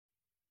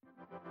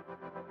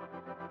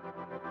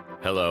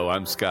Hello,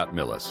 I'm Scott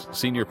Millis,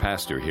 Senior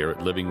Pastor here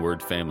at Living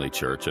Word Family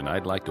Church, and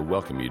I'd like to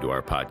welcome you to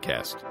our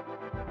podcast.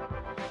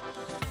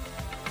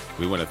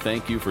 We want to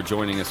thank you for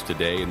joining us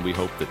today, and we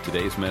hope that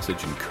today's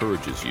message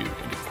encourages you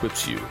and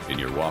equips you in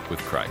your walk with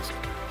Christ.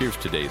 Here's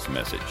today's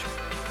message.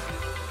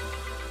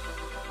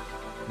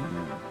 I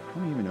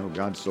don't even know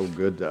God's so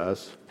good to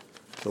us.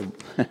 So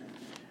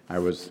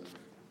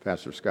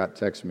Pastor Scott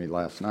texted me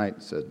last night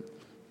and said,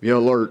 be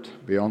alert,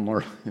 be on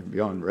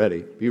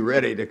ready, be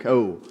ready to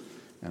go.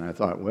 And I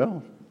thought,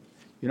 well,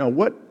 you know,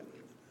 what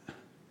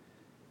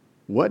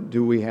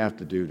do we have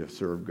to do to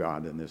serve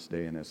God in this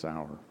day and this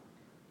hour?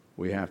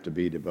 We have to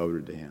be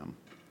devoted to Him.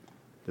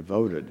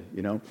 Devoted,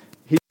 you know.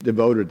 He's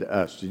devoted to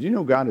us. Did you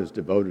know God is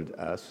devoted to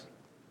us?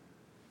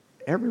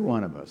 Every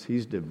one of us,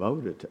 He's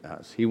devoted to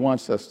us. He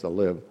wants us to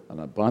live an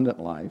abundant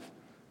life,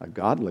 a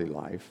godly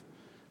life,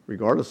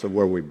 regardless of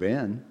where we've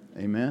been.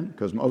 Amen?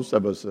 Because most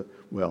of us,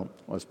 well,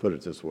 let's put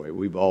it this way,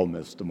 we've all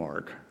missed the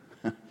mark.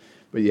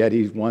 But yet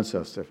He wants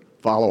us to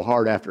follow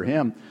hard after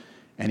Him.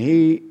 And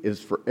He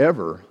is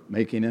forever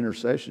making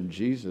intercession.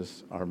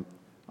 Jesus,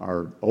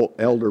 our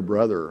elder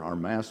brother, our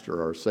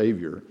master, our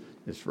Savior,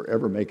 is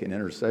forever making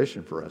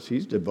intercession for us.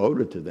 He's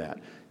devoted to that,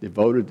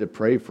 devoted to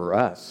pray for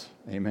us.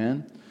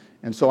 Amen?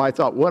 And so I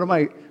thought,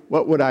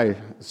 what would I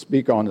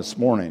speak on this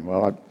morning?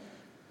 Well,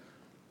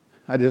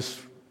 I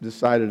just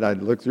decided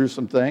I'd look through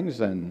some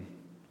things and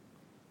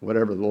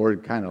whatever the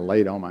Lord kind of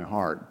laid on my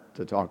heart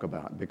to talk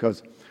about.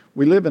 Because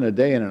we live in a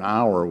day and an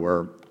hour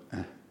where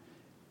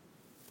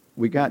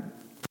we got,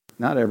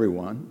 not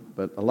everyone,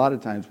 but a lot of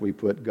times we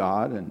put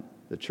God and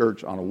the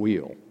church on a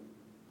wheel.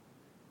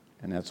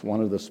 And that's one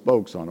of the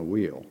spokes on a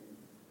wheel.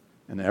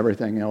 And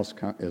everything else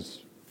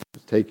is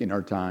taking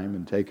our time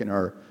and taking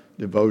our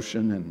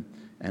devotion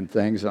and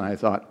things. And I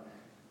thought,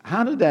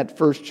 how did that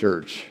first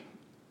church,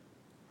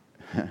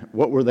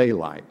 what were they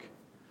like?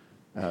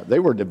 They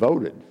were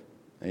devoted.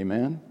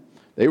 Amen?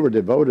 They were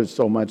devoted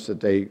so much that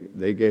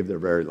they gave their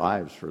very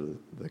lives for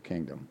the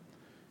kingdom.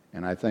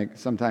 And I think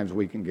sometimes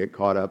we can get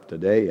caught up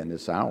today in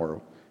this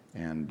hour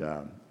and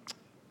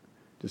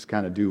just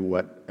kind of do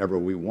whatever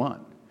we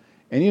want.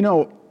 And you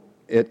know,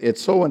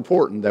 it's so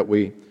important that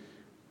we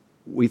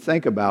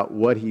think about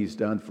what He's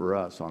done for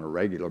us on a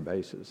regular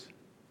basis.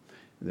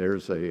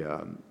 There's who's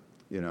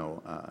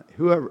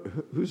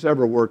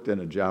ever worked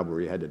in a job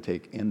where you had to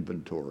take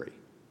inventory?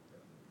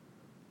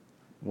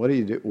 What do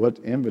you do? What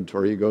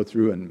inventory? You go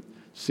through and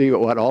see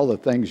what all the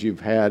things you've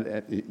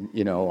had,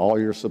 you know, all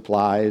your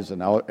supplies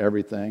and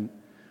everything.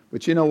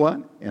 But you know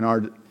what? In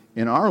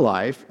our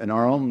life, in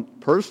our own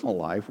personal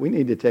life, we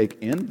need to take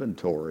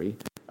inventory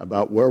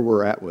about where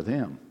we're at with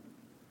Him.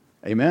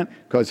 Amen?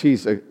 Because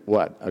He's a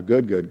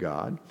good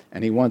God,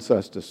 and He wants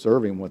us to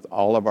serve Him with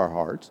all of our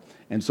hearts.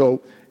 And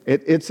so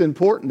it's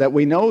important that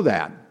we know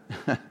that.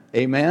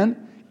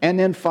 Amen? And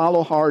then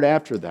follow hard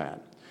after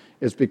that.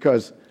 It's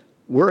because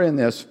we're in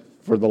this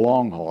for the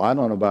long haul. I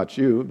don't know about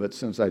you, but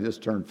since I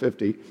just turned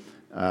 50,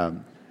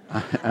 I'm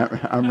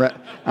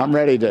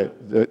ready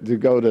to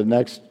go to the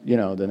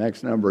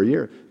next number of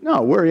years.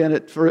 No, we're in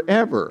it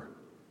forever.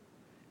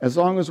 As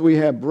long as we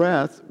have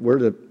breath, we're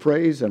to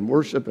praise and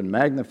worship and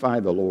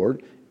magnify the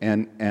Lord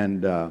and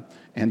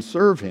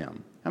serve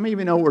Him. How many of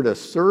you know we're to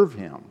serve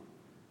Him?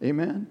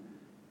 Amen?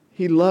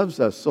 He loves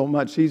us so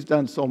much. He's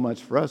done so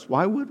much for us.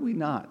 Why would we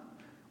not?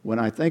 When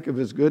I think of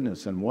His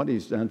goodness and what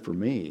He's done for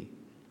me,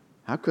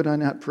 how could I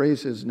not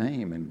praise His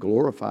name and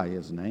glorify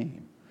His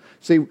name?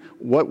 See,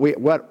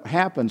 what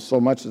happens so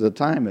much of the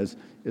time is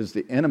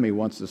the enemy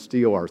wants to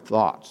steal our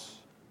thoughts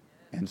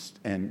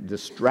and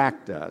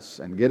distract us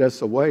and get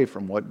us away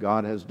from what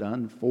God has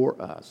done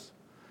for us.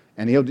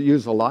 And He'll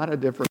use a lot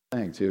of different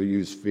things. He'll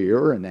use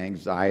fear and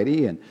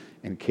anxiety and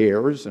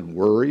cares and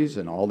worries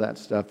and all that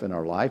stuff in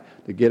our life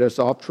to get us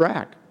off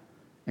track.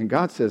 And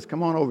God says,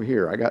 come on over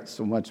here. I got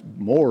so much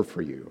more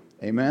for you.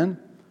 Amen?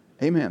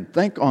 Amen.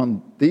 Think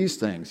on these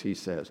things, He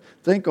says.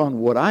 Think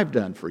on what I've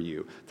done for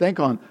you. Think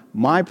on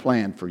my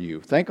plan for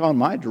you. Think on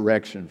my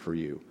direction for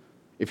you.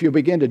 If you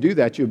begin to do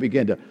that, you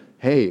begin to,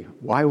 hey,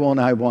 why won't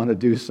I want to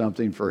do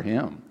something for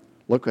Him?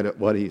 Look at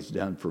what He's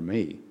done for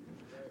me.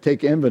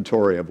 Take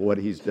inventory of what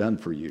He's done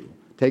for you.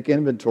 Take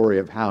inventory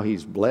of how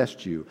He's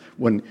blessed you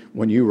when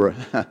you were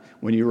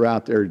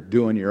out there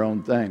doing your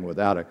own thing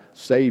without a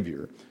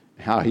Savior,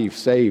 how He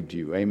saved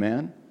you.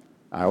 Amen?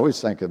 I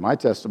always think of my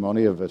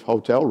testimony of a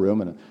hotel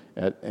room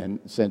in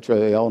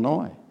Central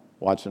Illinois,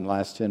 watching the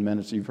last 10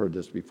 minutes, you've heard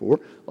this before,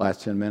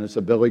 last 10 minutes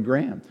of Billy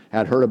Graham.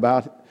 Had heard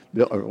about,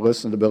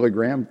 listened to Billy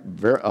Graham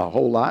a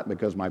whole lot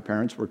because my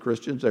parents were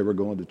Christians, they were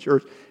going to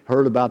church,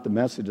 heard about the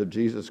message of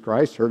Jesus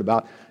Christ, heard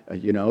about,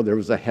 there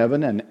was a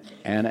heaven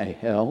and a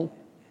hell,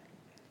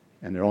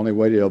 and the only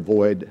way to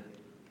avoid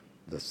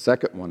the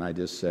second one I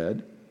just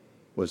said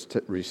was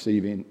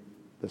receiving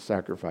the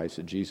sacrifice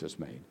that Jesus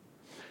made.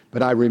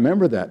 But I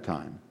remember that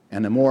time,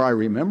 and the more I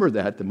remember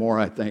that, the more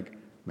I think,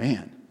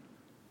 man,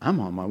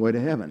 I'm on my way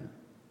to heaven.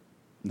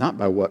 Not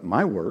by what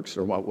my works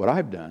or what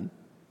I've done,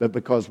 but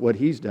because what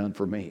He's done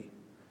for me.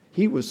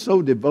 He was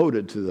so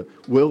devoted to the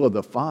will of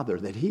the Father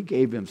that He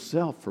gave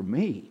Himself for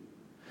me.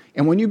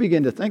 And when you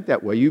begin to think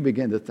that way, you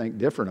begin to think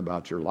different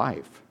about your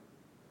life.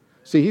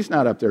 See, he's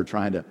not up there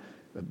trying to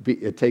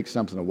take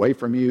something away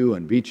from you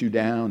and beat you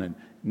down. And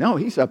no,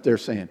 he's up there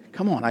saying,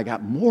 come on, I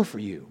got more for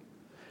you.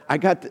 I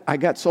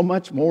got so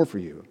much more for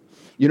you.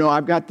 You know,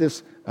 I've got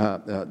this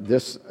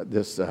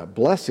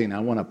blessing I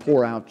want to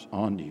pour out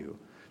on you.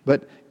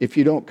 But if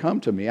you don't come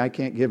to me, I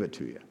can't give it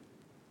to you.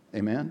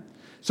 Amen?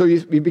 So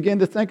you begin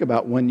to think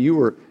about when you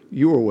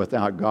were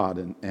without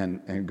God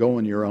and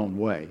going your own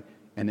way,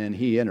 and then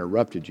he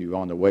interrupted you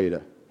on the way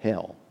to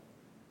hell.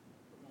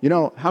 You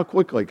know, how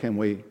quickly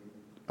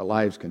our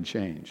lives can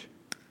change.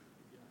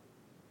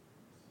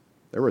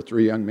 There were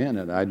 3 young men,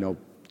 and I know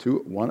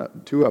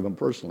two of them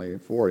personally,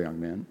 4 young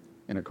men,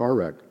 in a car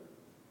wreck.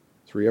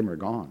 3 of them are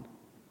gone.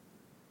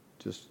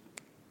 Just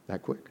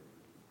that quick.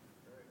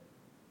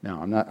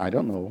 Now, I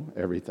don't know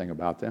everything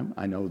about them.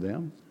 I know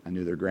them. I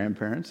knew their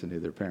grandparents. I knew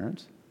their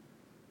parents.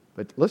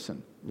 But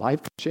listen,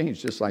 life can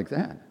change just like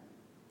that.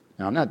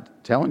 Now, I'm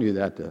not telling you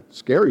that to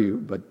scare you,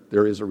 but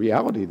there is a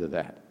reality to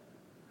that.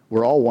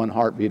 We're all one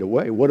heartbeat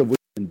away. What have we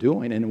been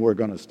doing? And we're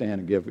going to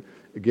stand and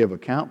give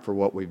account for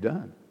what we've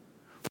done.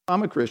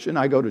 I'm a Christian.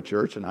 I go to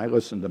church and I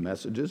listen to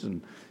messages.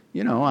 And,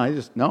 you know, I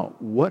just know,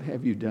 what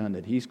have you done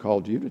that he's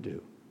called you to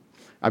do?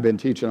 I've been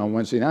teaching on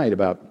Wednesday night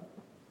about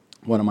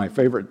one of my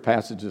favorite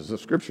passages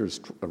of Scripture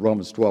is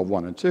Romans 12,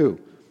 1 and 2.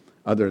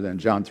 Other than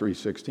John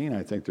 3:16,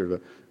 I think they're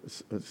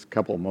a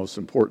couple of most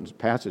important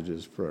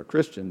passages for a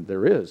Christian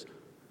there is.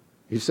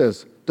 He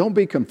says, don't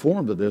be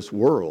conformed to this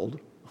world.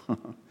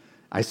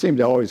 I seem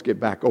to always get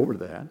back over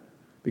that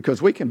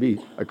because we can be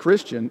a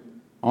Christian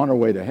on our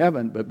way to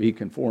heaven, but be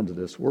conformed to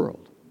this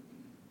world.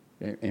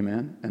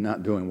 Amen? And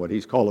not doing what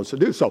he's called us to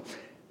do. So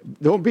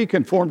don't be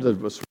conformed to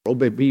this world,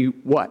 but be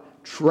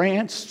what?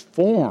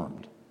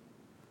 Transformed.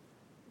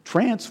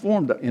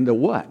 Transformed into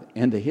what?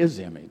 Into his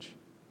image.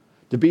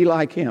 To be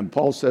like him.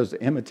 Paul says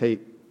to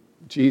imitate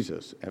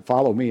Jesus and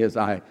follow me as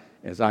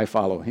I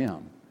follow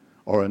him.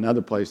 Or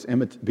another place,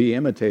 be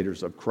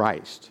imitators of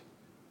Christ.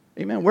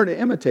 Amen. We're to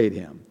imitate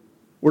him.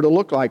 We're to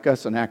look like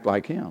us and act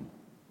like him.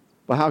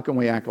 But how can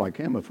we act like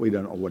him if we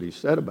don't know what he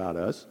said about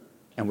us,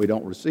 and we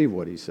don't receive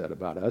what he said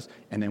about us,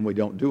 and then we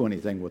don't do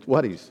anything with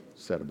what he's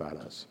said about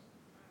us?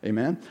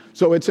 Amen?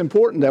 So it's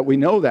important that we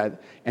know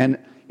that. And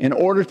in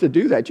order to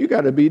do that, you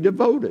got to be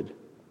devoted.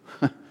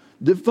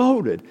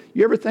 Devoted.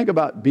 You ever think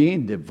about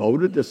being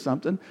devoted to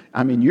something?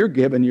 I mean, you're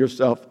giving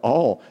yourself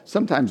all.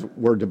 Sometimes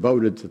we're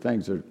devoted to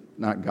things that are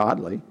not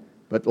godly,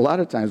 but a lot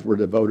of times we're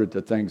devoted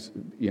to things,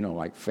 you know,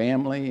 like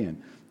family,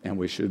 and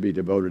we should be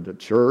devoted to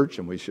church,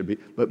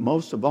 but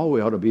most of all,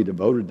 we ought to be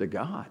devoted to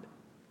God.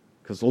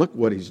 Because look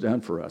what he's done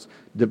for us.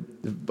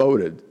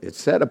 Devoted. It's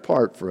set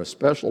apart for a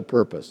special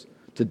purpose,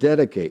 to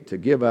dedicate, to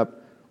give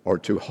up, or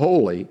to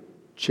wholly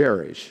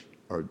cherish,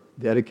 or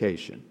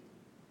dedication.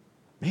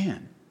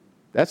 Man,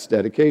 that's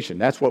dedication.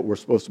 That's what we're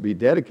supposed to be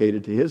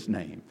dedicated to his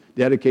name,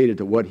 dedicated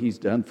to what he's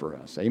done for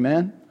us.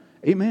 Amen?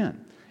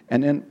 Amen.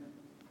 And then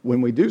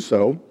when we do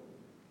so,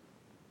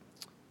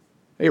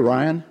 hey,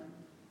 Ryan,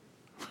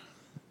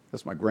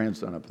 that's my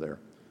grandson up there.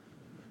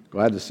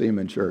 Glad to see him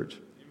in church.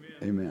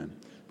 Amen. Amen.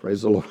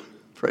 Praise the Lord.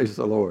 Praise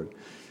the Lord.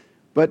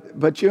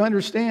 But you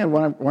understand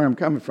where I'm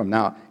coming from.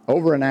 Now,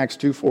 over in Acts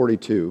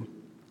 2:42,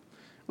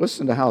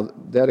 listen to how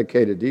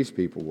dedicated these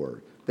people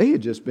were. They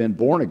had just been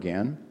born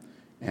again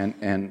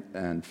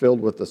and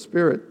filled with the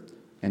Spirit,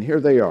 and here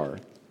they are.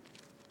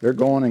 They're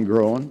going and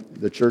growing.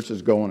 The church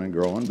is going and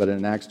growing. But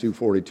in Acts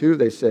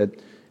 2:42,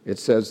 it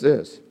says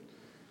this.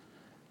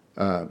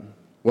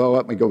 Well,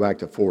 let me go back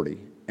to 40.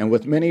 And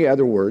with many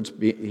other words,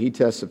 he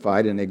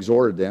testified and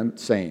exhorted them,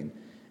 saying,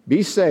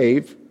 be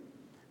saved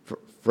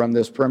from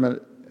this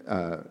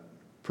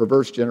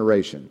perverse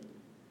generation.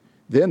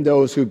 Then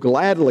those who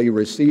gladly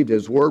received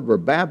his word were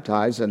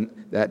baptized, and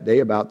that day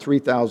about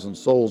 3,000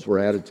 souls were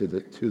added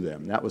to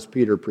them. That was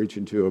Peter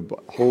preaching to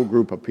a whole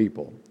group of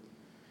people.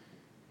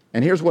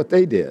 And here's what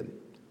they did.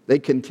 They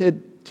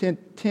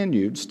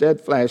continued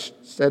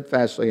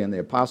steadfastly in the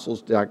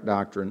apostles'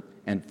 doctrine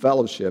and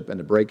fellowship and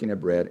the breaking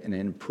of bread and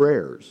in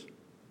prayers.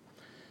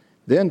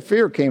 Then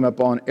fear came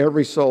upon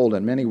every soul,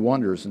 and many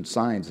wonders and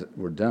signs that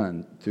were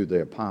done through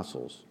the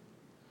apostles.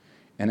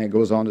 And it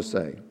goes on to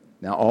say,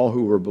 now all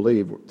who were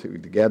believed were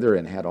together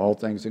and had all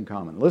things in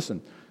common.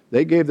 Listen,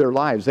 they gave their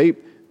lives.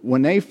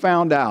 When they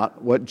found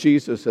out what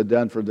Jesus had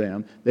done for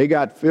them, they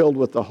got filled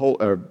with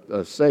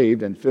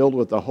saved and filled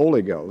with the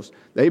Holy Ghost.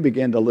 They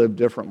began to live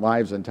different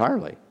lives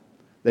entirely.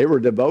 They were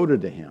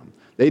devoted to him.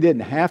 They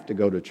didn't have to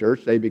go to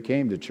church. They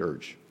became the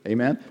church.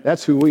 Amen?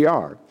 That's who we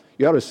are.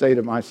 You ought to say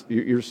to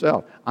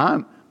yourself,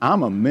 I'm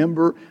a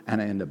member,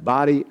 and in the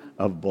body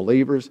of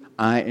believers,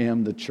 I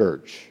am the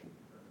church.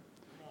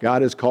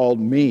 God has called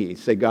me.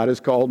 Say, God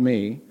has called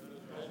me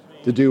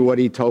to do what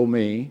he told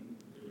me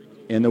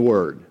in the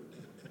Word.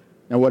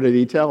 Now, what did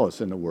he tell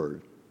us in the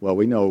Word? Well,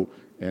 we know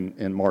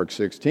in Mark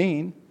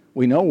 16,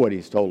 we know what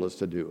he's told us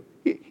to do.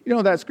 You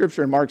know that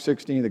scripture in Mark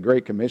 16, the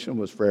Great Commission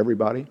was for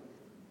everybody?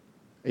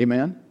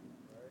 Amen?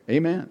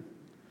 Amen.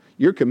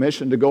 You're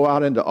commissioned to go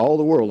out into all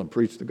the world and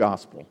preach the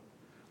gospel.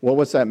 Well,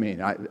 what's that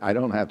mean? I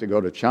don't have to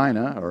go to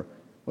China, or,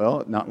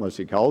 well, not unless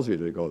he calls you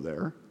to go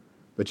there.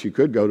 But you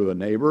could go to a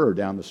neighbor or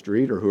down the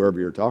street or whoever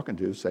you're talking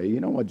to, say, you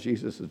know what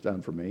Jesus has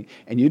done for me?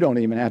 And you don't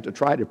even have to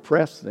try to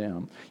press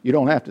them. You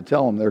don't have to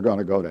tell them they're going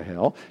to go to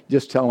hell.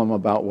 Just tell them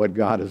about what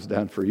God has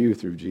done for you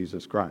through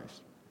Jesus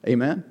Christ.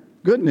 Amen?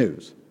 Good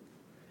news.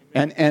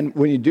 And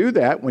when you do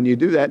that,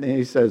 and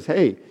he says,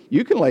 hey,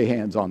 you can lay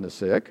hands on the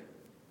sick.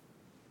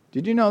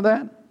 Did you know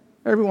that?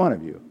 Every one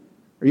of you.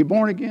 Are you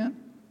born again?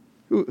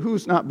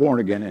 Who's not born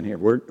again in here?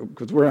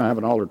 Because we're going to have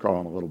an altar call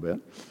in a little bit.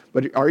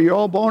 But are you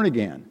all born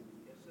again?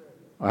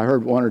 I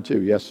heard one or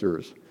two, yes,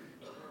 sirs.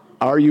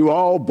 Are you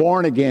all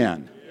born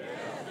again? Yes.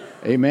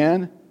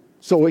 Amen?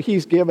 So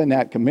he's given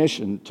that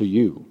commission to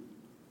you.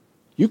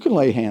 You can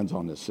lay hands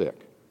on the sick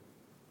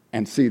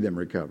and see them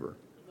recover.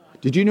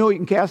 Did you know you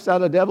can cast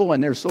out a devil?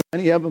 And there's so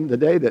many of them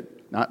today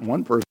that not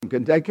one person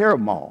can take care of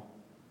them all.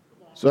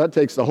 So that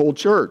takes the whole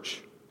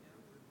church.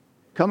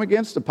 Come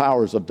against the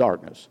powers of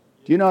darkness.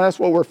 Do you know that's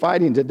what we're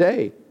fighting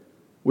today?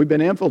 We've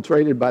been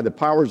infiltrated by the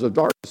powers of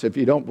darkness. If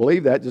you don't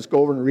believe that, just go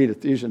over and read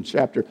Ephesians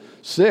chapter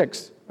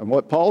 6 and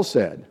what Paul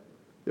said.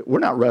 We're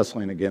not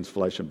wrestling against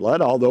flesh and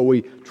blood, although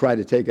we try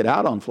to take it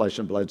out on flesh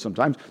and blood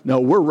sometimes. No,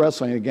 we're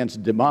wrestling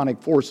against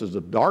demonic forces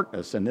of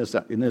darkness in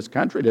this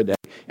country today.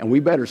 And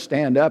we better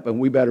stand up and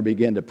we better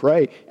begin to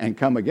pray and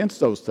come against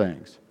those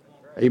things.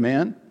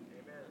 Amen?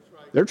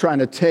 They're trying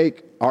to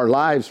take our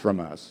lives from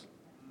us,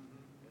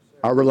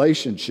 our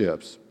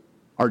relationships,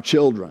 our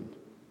children.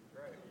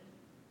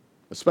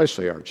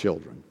 Especially our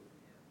children.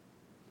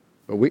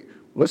 But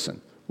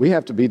we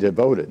have to be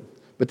devoted.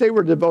 But they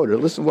were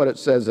devoted. Listen to what it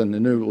says in the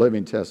New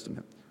Living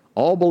Testament.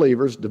 All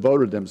believers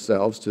devoted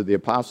themselves to the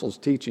apostles'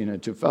 teaching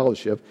and to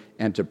fellowship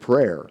and to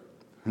prayer.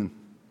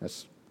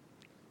 That's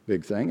a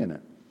big thing, isn't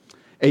it?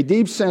 A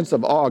deep sense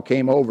of awe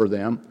came over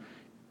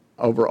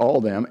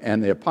all them,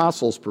 and the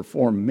apostles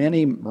performed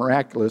many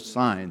miraculous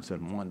signs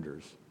and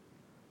wonders.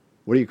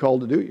 What are you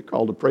called to do? You're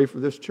called to pray for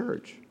this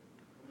church.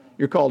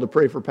 You're called to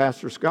pray for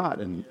Pastor Scott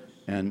and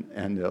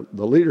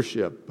the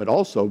leadership, but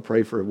also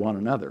pray for one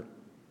another.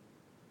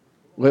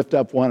 Lift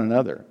up one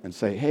another and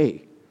say,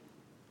 hey,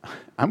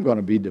 I'm going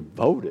to be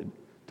devoted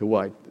to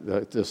what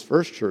this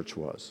first church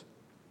was.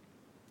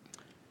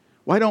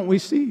 Why don't we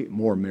see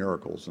more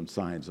miracles and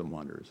signs and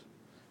wonders?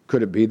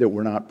 Could it be that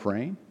we're not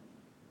praying?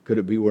 Could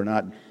it be we're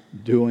not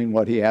doing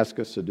what he asked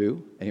us to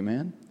do?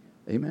 Amen?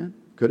 Amen?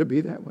 Could it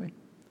be that way?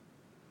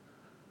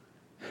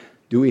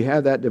 Do we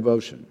have that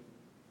devotion?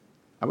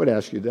 I would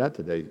ask you that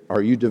today.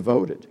 Are you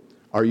devoted?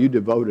 Are you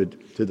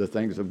devoted to the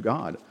things of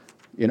God?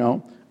 You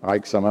know,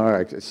 like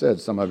I said,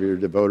 some of you are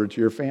devoted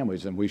to your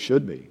families, and we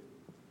should be.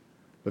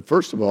 But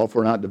first of all, if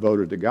we're not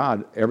devoted to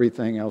God,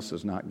 everything else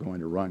is not going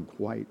to run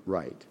quite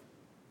right.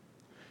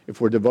 If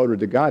we're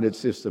devoted to God,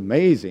 it's just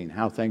amazing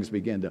how things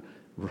begin to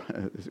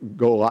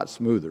go a lot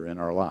smoother in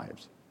our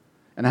lives.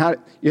 And how,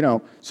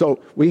 so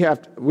we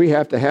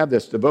have to have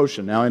this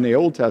devotion. Now, in the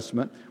Old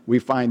Testament, we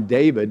find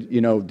David.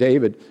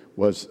 David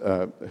was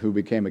who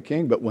became a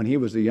king, but when he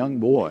was a young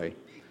boy,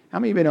 how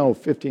many of you know,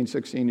 15,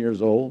 16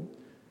 years old,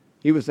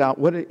 he was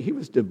he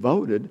was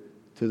devoted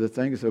to the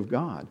things of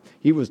God.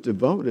 He was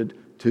devoted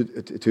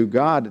to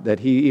God, that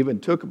he even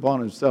took upon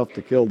himself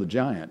to kill the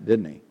giant,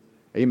 didn't he?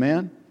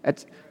 Amen?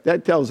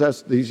 That tells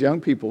us, these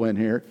young people in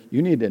here,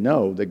 you need to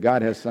know that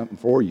God has something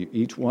for you,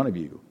 each one of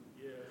you.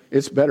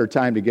 It's better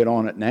time to get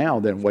on it now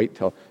than wait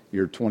till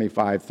you're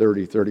 25,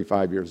 30,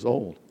 35 years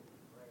old.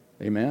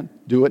 Amen?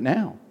 Do it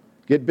now.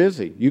 Get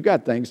busy. You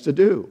got things to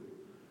do.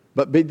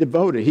 But be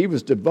devoted. He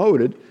was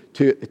devoted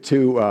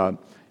to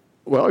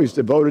he's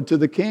devoted to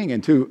the king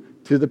and to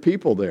the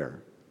people there.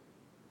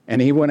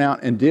 And he went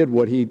out and did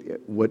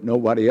what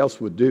nobody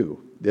else would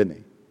do, didn't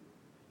he?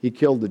 He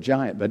killed the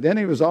giant. But then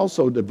he was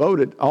also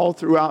devoted all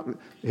throughout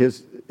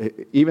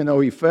even though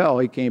he fell,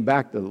 he came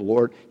back to the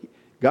Lord.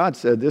 God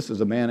said, this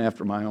is a man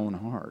after my own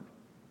heart.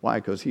 Why?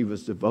 Because he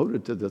was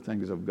devoted to the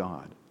things of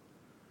God.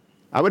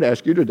 I would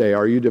ask you today,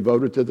 are you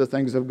devoted to the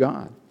things of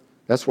God?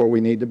 That's where we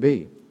need to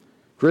be.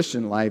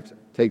 Christian life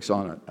takes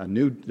on a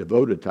new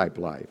devoted type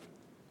life.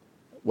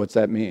 What's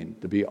that mean?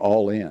 To be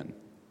all in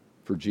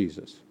for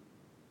Jesus.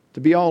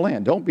 To be all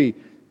in. Don't be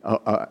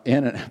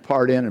in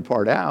and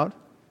part out.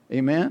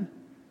 Amen?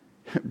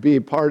 Be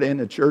part in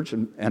the church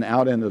and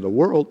out into the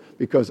world,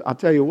 because I'll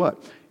tell you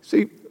what.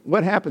 See,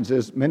 what happens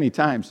is many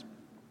times,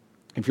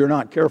 if you're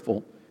not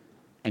careful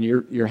and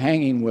you're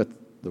hanging with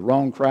the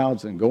wrong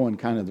crowds and going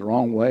kind of the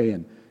wrong way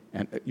and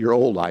your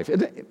old life,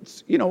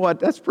 you know what?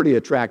 That's pretty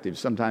attractive.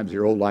 Sometimes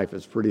your old life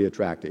is pretty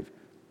attractive.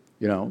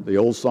 You know, the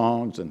old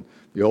songs and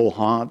the old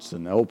haunts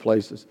and the old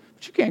places.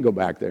 But you can't go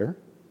back there.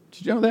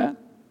 Did you know that?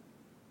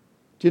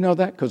 Do you know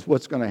that? Because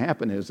what's going to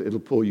happen is it'll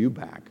pull you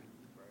back.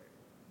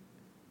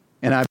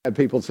 And I've had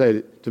people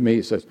say to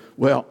me,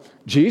 well,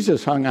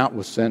 Jesus hung out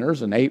with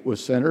sinners and ate with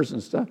sinners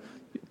and stuff.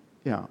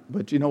 Yeah,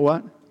 but you know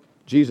what?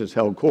 Jesus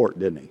held court,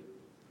 didn't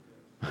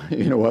he?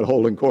 You know what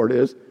holding court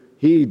is?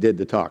 He did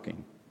the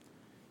talking.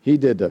 He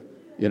did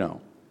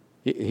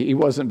he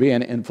wasn't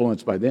being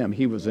influenced by them.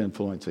 He was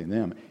influencing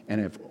them.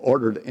 And in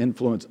order to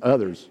influence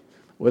others,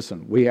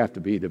 listen, we have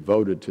to be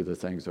devoted to the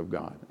things of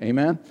God.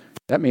 Amen?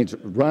 That means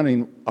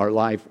running our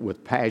life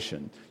with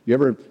passion. You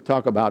ever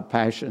talk about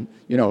passion?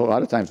 You know, a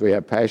lot of times we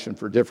have passion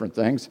for different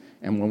things,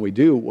 and when we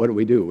do, what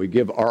do? We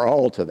give our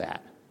all to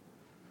that.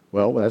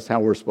 Well, that's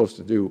how we're supposed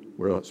to do.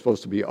 We're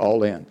supposed to be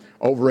all in.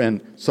 Over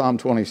in Psalm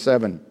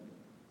 27,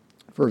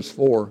 verse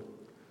 4,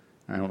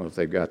 I don't know if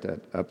they've got that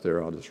up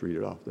there. I'll just read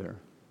it off there.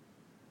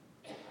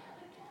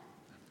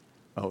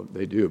 Oh,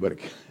 they do, but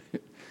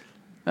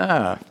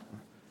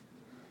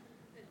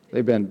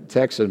they've been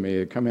texting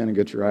me, come in and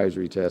get your eyes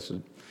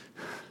retested.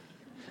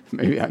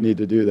 Maybe I need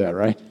to do that,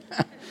 right?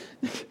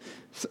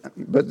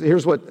 But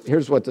here's what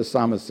the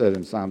psalmist said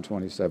in Psalm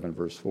 27,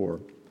 verse 4.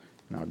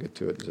 And I'll get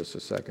to it in just a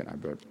second. I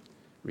better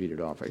read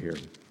it off right here.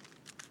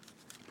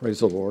 Praise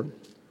the Lord.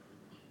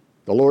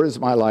 The Lord is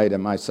my light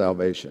and my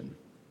salvation.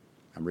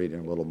 I'm reading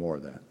a little more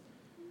of that.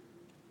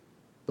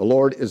 The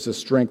Lord is the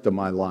strength of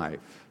my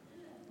life.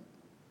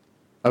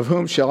 Of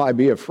whom shall I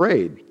be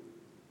afraid?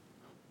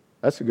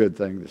 That's a good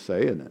thing to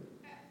say, isn't it?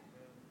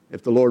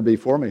 If the Lord be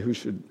for me,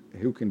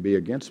 who can be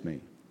against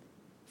me?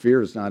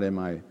 Fear is not in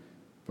my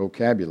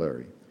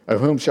vocabulary. Of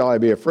whom shall I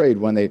be afraid?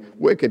 When the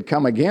wicked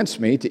come against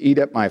me to eat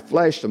up my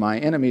flesh, to my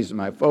enemies and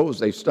my foes,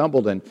 they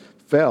stumbled and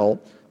fell.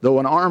 Though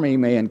an army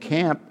may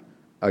encamp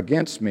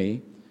against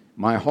me,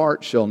 my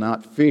heart shall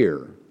not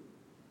fear.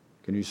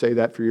 Can you say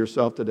that for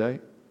yourself today?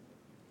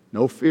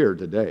 No fear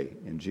today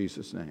in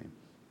Jesus' name.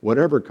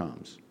 Whatever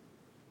comes,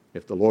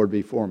 if the Lord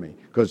be for me.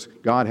 Because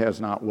God has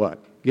not what?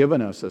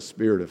 Given us a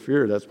spirit of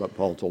fear. That's what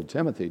Paul told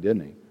Timothy,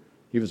 didn't he?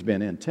 He was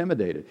being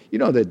intimidated. You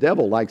know, the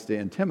devil likes to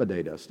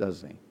intimidate us,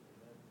 doesn't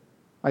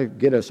he?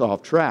 Get us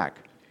off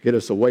track, get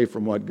us away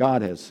from what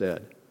God has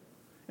said.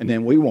 And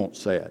then we won't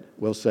say it.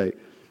 We'll say,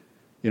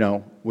 you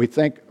know, we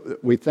think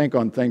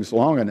on things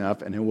long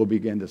enough, and then we'll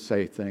begin to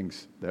say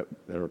things that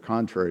are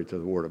contrary to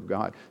the Word of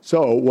God.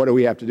 So what do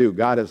we have to do?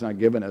 God has not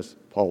given us,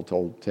 Paul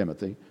told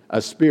Timothy,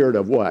 a spirit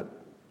of what?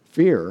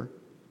 Fear,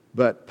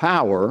 but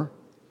power,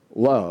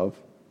 love,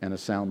 and a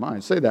sound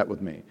mind. Say that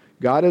with me.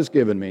 God has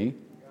given me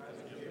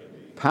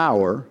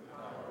power,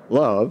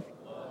 love,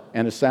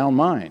 and a sound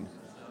mind.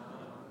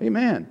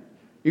 Amen.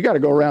 You got to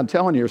go around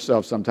telling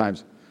yourself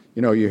sometimes,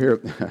 you know, you hear,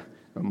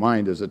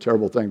 mind is a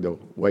terrible thing to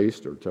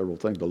waste or a terrible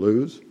thing to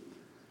lose.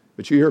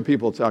 But you hear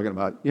people talking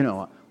about, you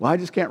know, well, I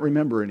just can't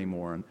remember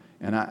anymore.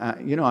 And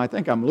I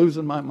think I'm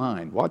losing my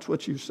mind. Watch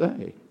what you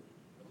say.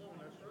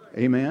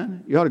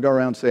 Amen. You ought to go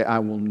around and say, I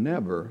will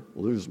never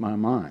lose my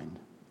mind.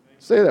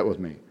 Say that with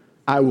me.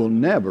 I will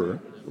never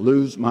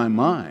lose my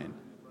mind.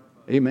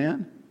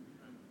 Amen.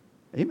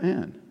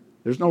 Amen.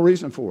 There's no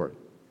reason for it.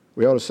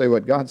 We ought to say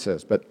what God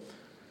says. But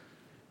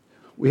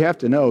we have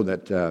to know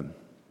that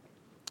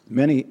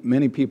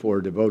many people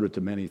are devoted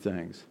to many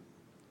things.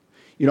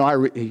 You know,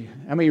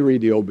 how many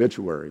read the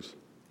obituaries?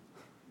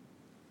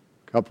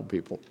 A couple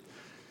people.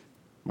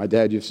 My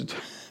dad used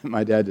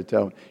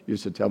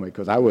to tell me,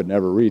 because I would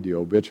never read the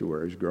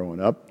obituaries growing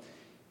up.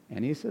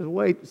 And he says,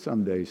 wait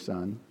someday,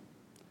 son.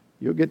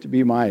 You'll get to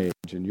be my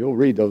age, and you'll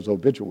read those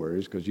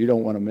obituaries because you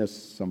don't want to miss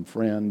some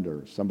friend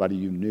or somebody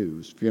you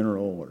knew's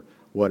funeral or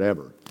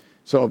whatever.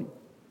 So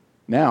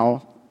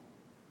now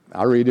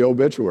I read the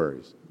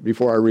obituaries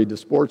before I read the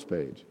sports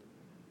page.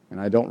 And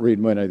I don't read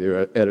many of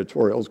the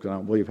editorials because I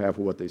don't believe half of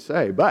what they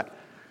say. But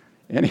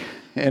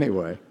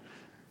anyway,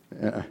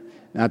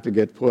 not to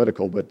get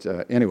political, but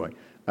anyway.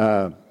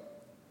 But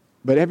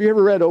have you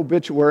ever read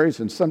obituaries?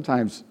 And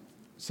sometimes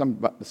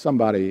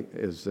somebody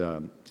is,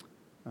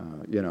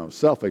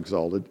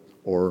 self-exalted,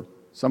 or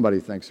somebody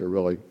thinks they're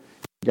really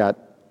got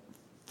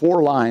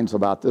 4 lines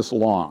about this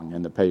long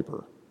in the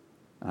paper.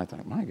 And I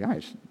think, my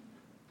gosh,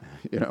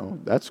 you know,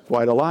 that's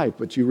quite a life.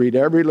 But you read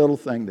every little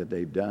thing that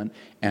they've done,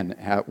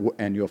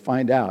 and you'll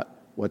find out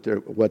what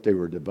they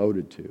were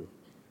devoted to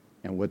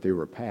and what they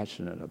were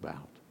passionate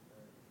about.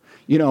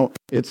 You know,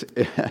 isn't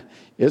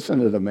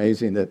it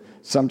amazing that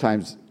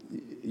sometimes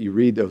you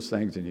read those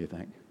things and you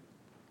think,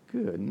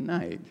 good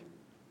night.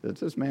 Does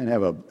this man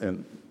have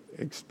an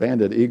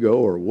expanded ego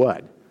or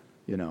what?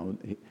 You know,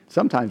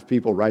 sometimes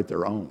people write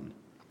their own.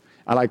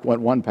 I like what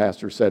one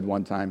pastor said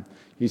one time.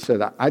 He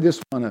said, I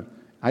just want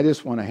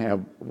to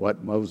have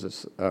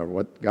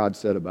what God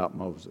said about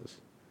Moses.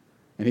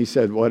 And he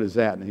said, what is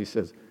that? And he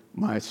says,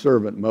 my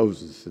servant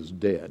Moses is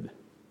dead.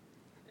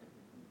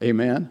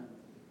 Amen?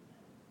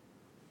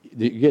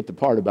 Did you get the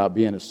part about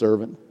being a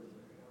servant?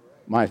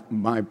 My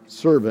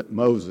servant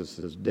Moses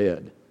is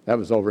dead. That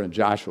was over in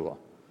Joshua.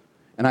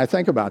 And I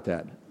think about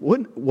that.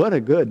 What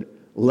a good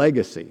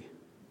legacy.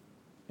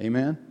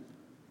 Amen?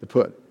 To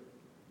put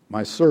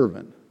my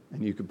servant,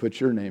 and you could put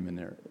your name in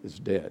there, is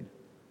dead.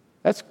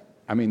 You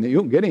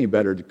don't get any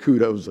better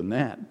kudos than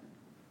that.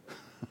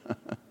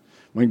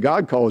 When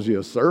God calls you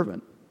a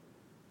servant.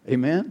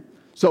 Amen?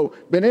 So,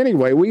 but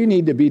anyway, we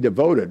need to be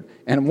devoted.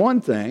 And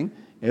one thing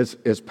is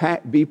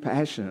be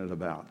passionate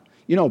about.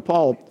 You know,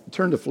 Paul,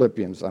 turn to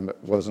Philippians. I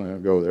wasn't going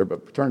to go there,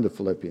 but turn to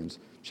Philippians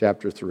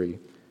chapter 3,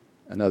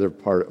 another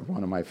part of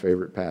one of my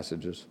favorite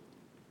passages.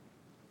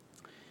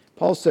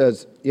 Paul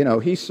says, you know,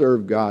 he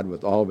served God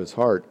with all of his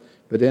heart,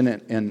 but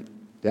in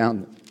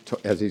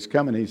as he's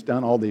coming, he's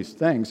done all these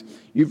things.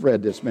 You've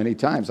read this many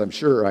times, I'm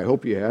sure. I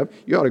hope you have.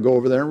 You ought to go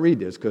over there and read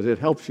this because it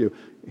helps you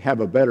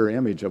have a better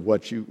image of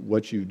what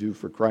you do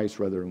for Christ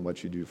rather than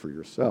what you do for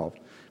yourself.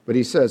 But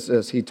he says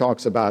this. He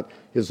talks about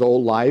his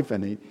old life,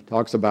 and he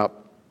talks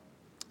about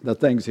the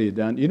things he had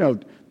done. You know,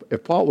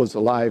 if Paul was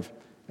alive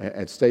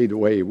and stayed the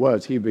way he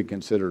was, he'd be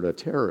considered a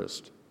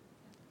terrorist.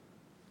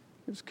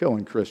 He was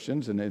killing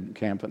Christians and then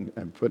camping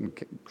and putting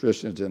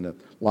Christians in the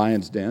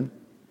lion's den.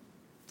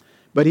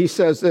 But he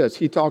says this.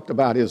 He talked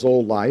about his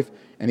old life,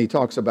 and he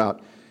talks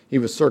about he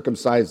was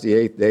circumcised the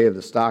 8th day of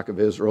the stock of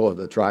Israel, of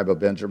the tribe of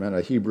Benjamin,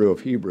 a Hebrew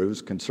of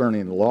Hebrews,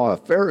 concerning the law, a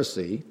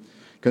Pharisee,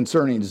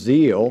 concerning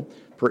zeal,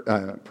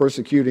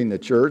 persecuting the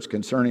church,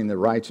 concerning the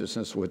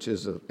righteousness which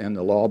is in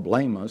the law,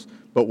 blameless.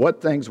 But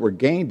what things were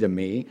gained to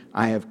me,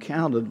 I have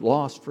counted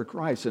loss for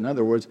Christ. In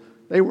other words,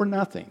 they were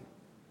nothing.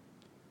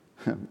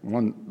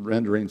 One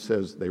rendering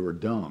says they were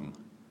dung.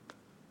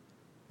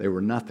 They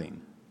were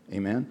nothing.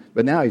 Amen?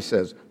 But now he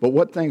says, but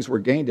what things were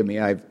gained to me,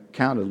 I've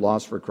counted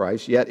loss for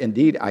Christ. Yet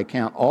indeed I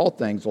count all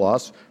things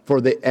lost for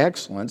the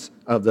excellence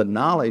of the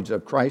knowledge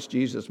of Christ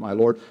Jesus my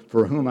Lord,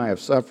 for whom I have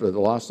suffered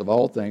the loss of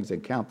all things,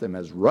 and count them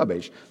as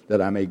rubbish,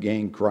 that I may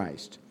gain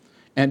Christ,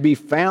 and be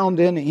found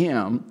in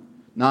him,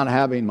 not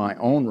having my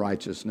own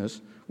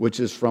righteousness, which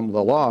is from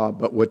the law,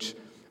 but which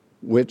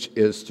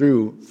is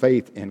through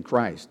faith in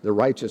Christ, the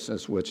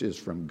righteousness which is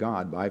from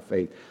God by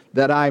faith,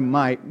 that I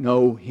might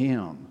know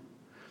him.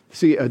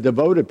 See, a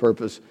devoted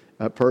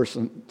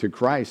person to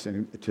Christ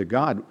and to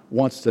God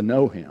wants to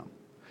know him.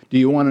 Do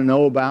you want to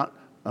know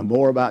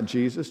more about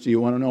Jesus? Do you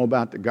want to know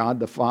about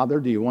God the Father?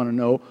 Do you want to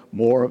know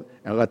more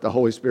and let the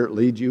Holy Spirit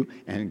lead you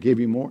and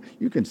give you more?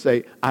 You can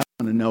say, I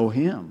want to know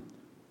him.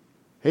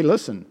 Hey,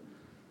 listen,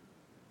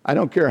 I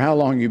don't care how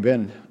long you've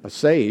been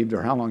saved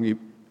or how long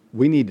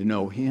we need to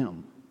know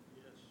him.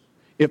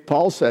 If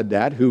Paul said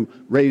that, who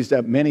raised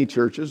up many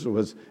churches,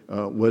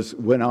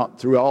 went out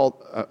through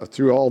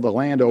all the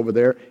land over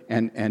there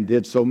and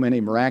did so many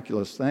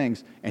miraculous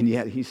things, and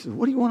yet he said,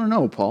 what do you want to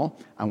know, Paul?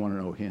 I want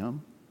to know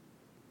him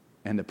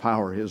and the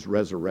power of his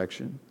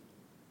resurrection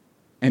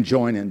and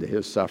join into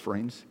his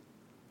sufferings.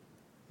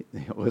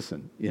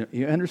 Listen,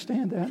 you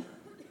understand that?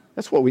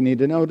 That's what we need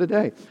to know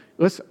today.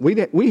 Listen,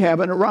 we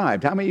haven't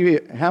arrived.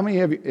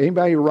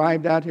 Anybody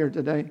arrived out here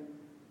today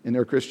in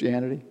their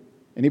Christianity?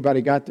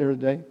 Anybody got there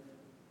today?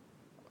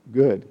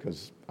 Good,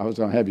 because I was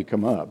going to have you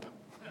come up.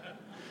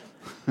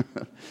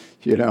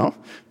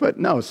 But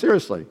no,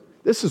 seriously,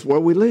 this is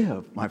where we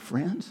live, my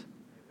friends.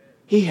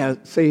 He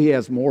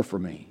has more for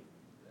me.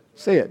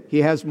 Say it. He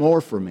has more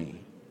for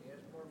me.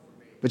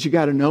 But you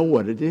got to know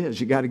what it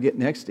is. You got to get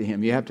next to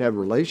him. You have to have a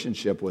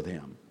relationship with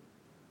him.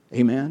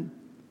 Amen?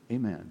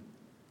 Amen.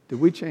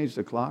 Did we change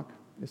the clock?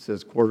 It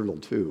says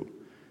 1:45.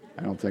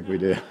 I don't think we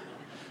did.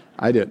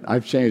 I didn't.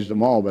 I've changed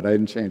them all, but I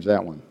didn't change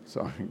that one.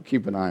 So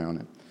keep an eye on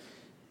it.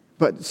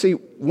 But see,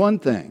 one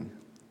thing,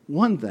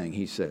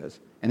 he says,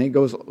 and he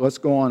goes, let's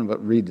go on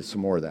and read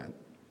some more of that.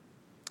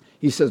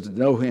 He says, to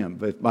know him,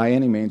 but by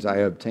any means I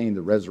have obtained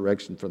the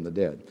resurrection from the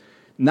dead.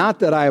 Not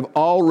that I have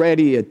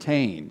already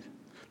attained.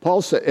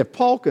 Paul said, if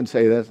Paul can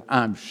say this,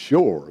 I'm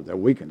sure that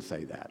we can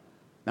say that.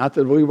 Not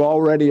that we've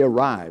already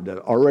arrived,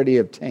 already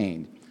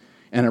obtained,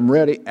 and I'm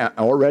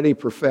already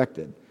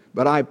perfected.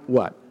 But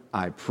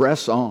I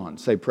press on.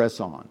 Say,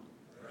 press on.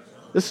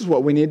 This is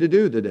what we need to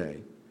do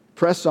today.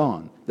 Press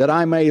on, that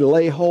I may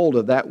lay hold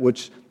of that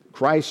which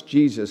Christ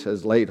Jesus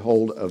has laid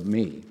hold of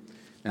me.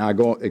 Now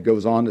it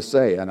goes on to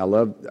say, and I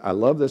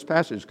love this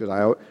passage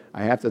because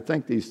I have to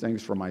think these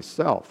things for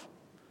myself.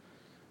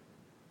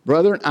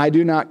 Brethren, I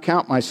do not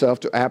count myself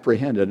to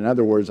apprehend it. In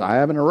other words, I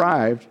haven't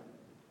arrived.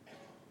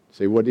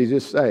 See, what did he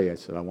just say? I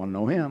said, I want to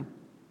know him.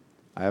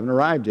 I haven't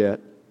arrived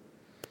yet.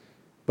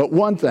 But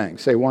one thing,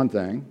 say one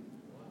thing.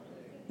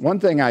 One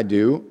thing I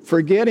do,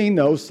 forgetting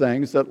those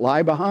things that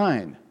lie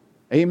behind.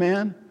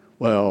 Amen?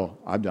 Well,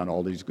 I've done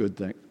all these good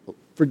things.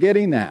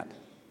 Forgetting that.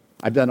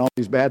 I've done all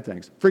these bad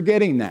things.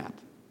 Forgetting that.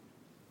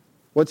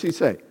 What's he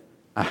say?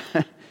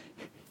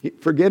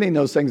 Forgetting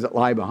those things that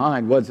lie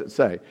behind, what does it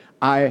say?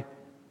 I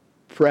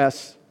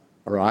press,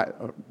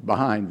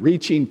 behind,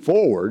 reaching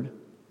forward.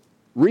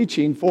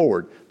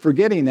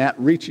 Forgetting that,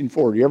 reaching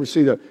forward. You ever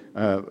see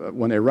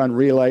when they run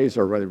relays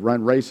or they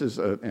run races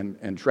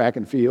in track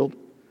and field?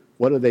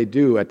 What do they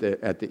do at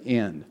the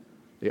end?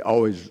 They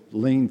always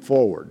lean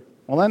forward.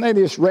 Well, then they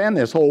just ran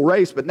this whole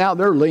race, but now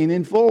they're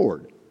leaning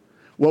forward.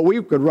 Well,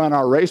 we could run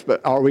our race, but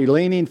are we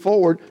leaning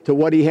forward to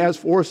what he has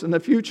for us in the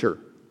future?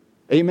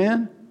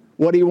 Amen?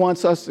 What he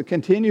wants us to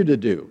continue to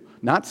do.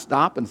 Not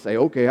stop and say,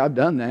 okay, I've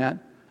done that.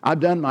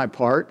 I've done my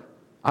part.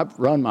 I've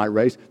run my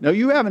race. No,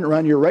 you haven't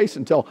run your race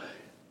until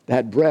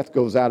that breath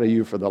goes out of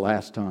you for the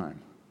last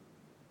time.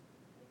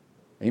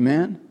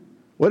 Amen?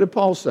 What did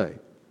Paul say?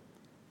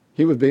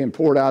 He was being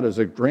poured out as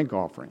a drink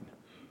offering.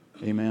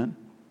 Amen?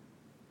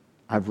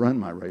 I've run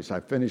my race,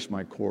 I've finished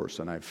my course,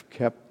 and I've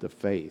kept the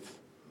faith.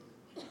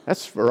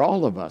 That's for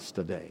all of us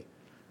today.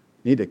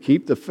 Need to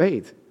keep the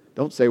faith.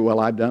 Don't say, well,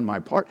 I've done my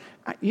part.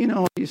 I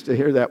used to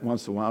hear that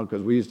once in a while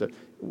because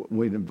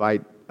we'd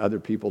invite other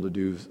people to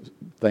do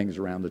things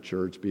around the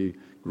church, be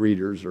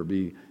greeters or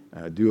be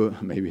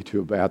maybe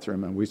to a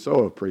bathroom. And we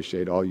so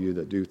appreciate all you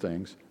that do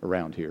things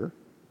around here.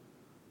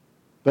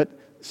 But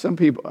some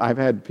people, I've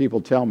had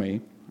people tell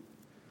me,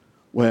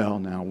 well,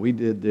 now we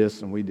did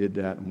this and we did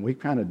that, and we've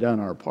kind of done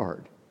our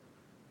part.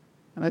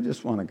 And I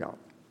just want to go.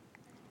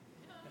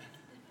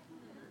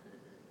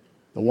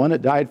 The one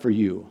that died for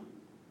you,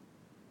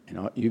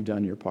 you've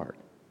done your part.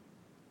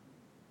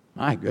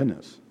 My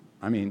goodness.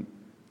 I mean,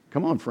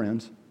 come on,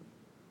 friends.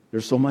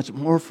 There's so much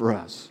more for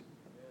us.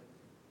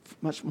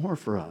 Much more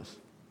for us.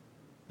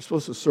 We're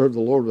supposed to serve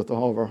the Lord with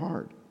all of our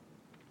heart.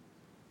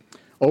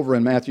 Over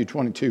in Matthew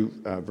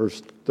 22,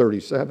 verse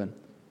 37,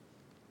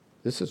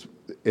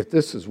 if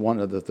this is one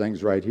of the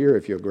things right here,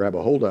 if you'll grab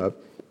a hold of,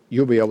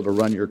 you'll be able to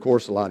run your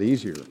course a lot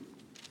easier.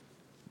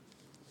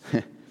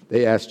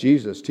 They asked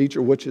Jesus,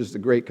 "Teacher, which is the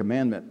great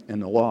commandment in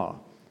the law?"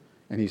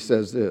 And he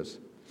says this,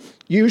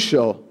 "You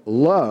shall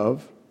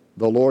love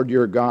the Lord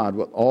your God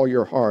with all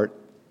your heart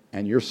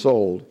and your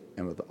soul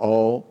and with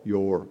all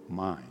your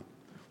mind."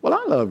 Well,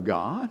 I love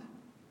God.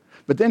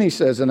 But then he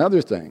says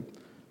another thing.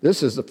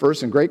 This is the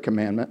first and great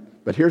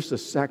commandment, but here's the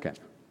second.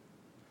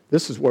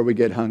 This is where we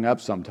get hung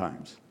up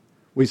sometimes.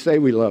 We say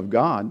we love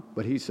God,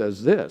 but he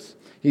says this.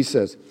 He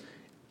says,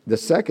 the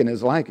second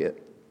is like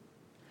it.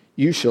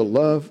 You shall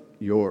love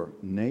your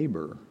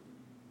neighbor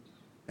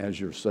as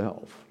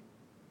yourself.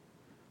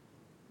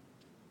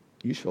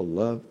 You shall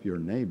love your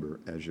neighbor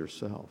as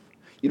yourself.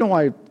 You know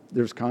why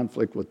there's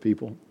conflict with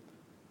people?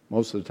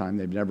 Most of the time,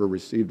 they've never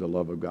received the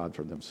love of God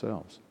for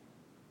themselves,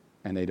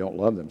 and they don't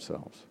love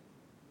themselves.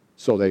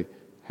 So they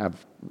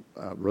have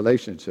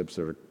relationships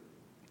that are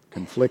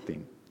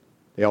conflicting.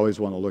 They always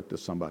want to look to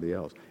somebody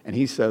else. And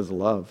he says,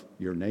 love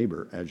your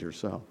neighbor as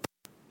yourself.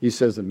 He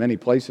says in many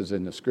places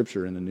in the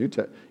Scripture, in the New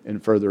Testament,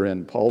 and further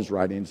in Paul's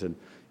writings, and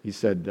he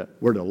said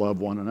we're to love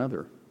one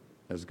another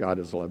as God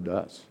has loved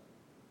us,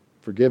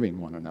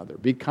 forgiving one another,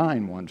 be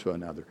kind one to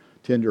another,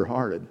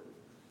 tender-hearted,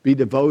 be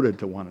devoted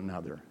to one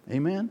another.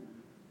 Amen?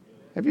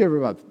 Have you ever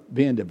about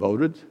being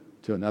devoted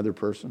to another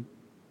person?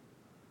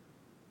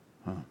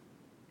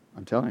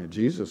 I'm telling you,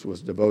 Jesus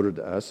was devoted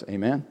to us.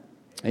 Amen?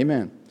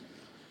 Amen.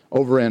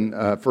 Over in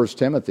 1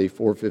 Timothy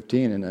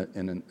 4:15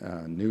 in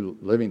a New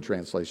Living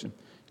Translation,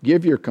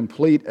 give your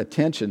complete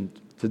attention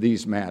to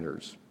these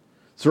matters.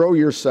 Throw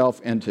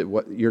yourself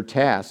into your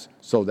task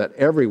so that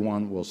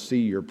everyone will see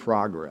your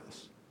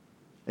progress.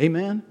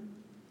 Amen?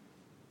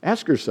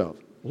 Ask yourself,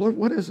 Lord,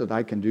 what is it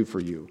I can do for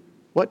you?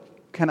 What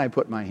can I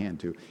put my hand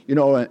to?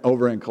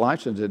 Over in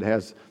Colossians, it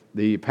has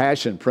the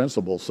passion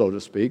principle, so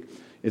to speak.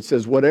 It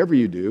says, whatever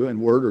you do, in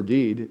word or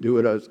deed, do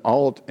it as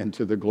all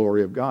into the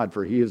glory of God,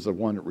 for he is the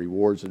one that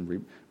rewards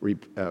and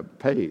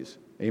pays.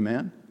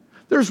 Amen?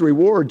 There's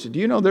rewards. Do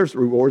you know there's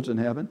rewards in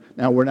heaven?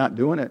 Now, we're not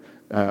doing it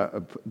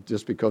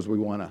just because we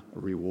want a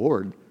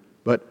reward,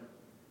 but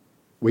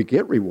we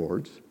get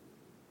rewards.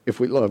 If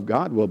we love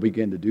God, we'll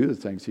begin to do the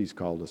things he's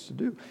called us to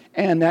do.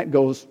 And that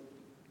goes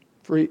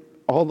for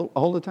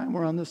all the time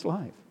we're on this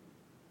life.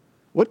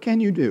 What can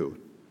you do?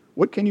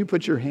 What can you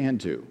put your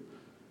hand to?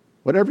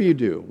 Whatever you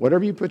do,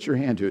 whatever you put your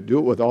hand to, do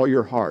it with all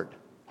your heart,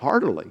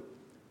 heartily,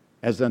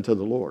 as unto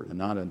the Lord and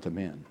not unto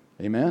men.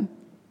 Amen?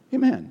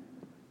 Amen.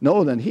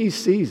 Know that he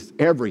sees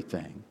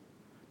everything.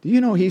 Do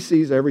you know he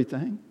sees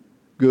everything?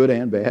 Good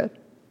and bad?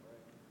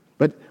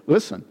 But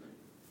listen,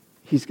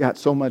 he's got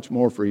so much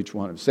more for each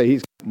one of us. Say,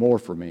 he's got more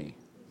for me.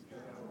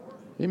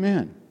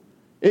 Amen.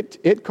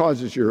 It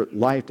causes your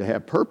life to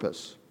have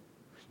purpose.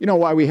 You know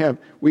why we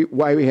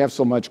have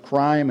so much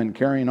crime and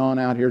carrying on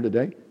out here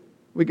today?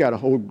 We got a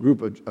whole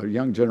group of a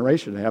young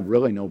generation that have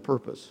really no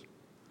purpose.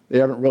 They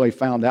haven't really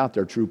found out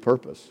their true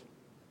purpose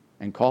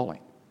and calling.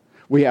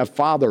 We have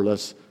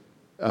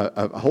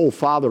a whole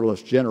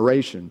fatherless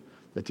generation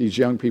that these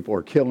young people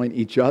are killing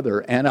each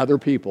other and other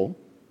people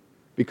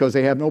because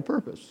they have no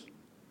purpose.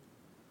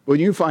 When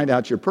you find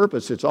out your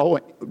purpose, it's all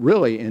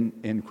really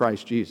in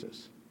Christ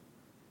Jesus.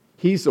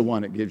 He's the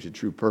one that gives you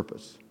true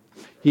purpose.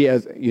 He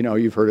has,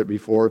 you've heard it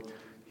before,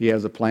 he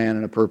has a plan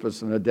and a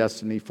purpose and a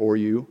destiny for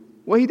you.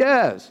 Well, he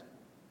does.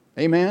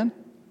 Amen?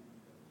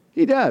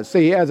 He does.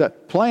 See, he has a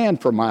plan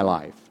for my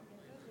life.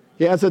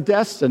 He has a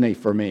destiny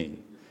for me.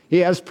 He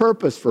has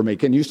purpose for me.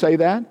 Can you say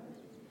that?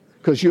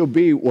 Because you'll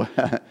be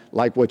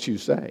like what you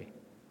say.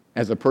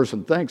 As a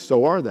person thinks,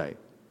 so are they.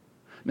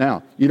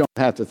 Now, you don't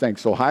have to think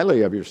so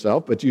highly of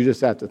yourself, but you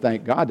just have to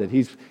thank God that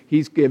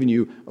He's given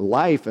you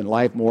life and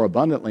life more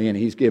abundantly, and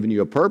He's given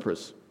you a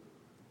purpose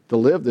to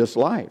live this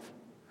life.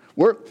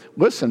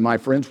 Listen, my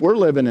friends, we're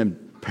living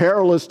in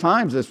perilous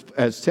times,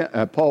 as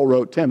Paul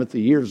wrote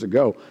Timothy years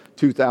ago,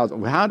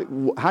 2000. How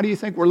do you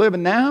think we're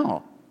living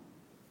now?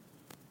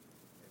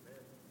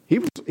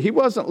 He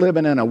wasn't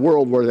living in a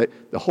world where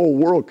the whole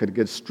world could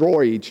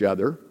destroy each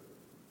other.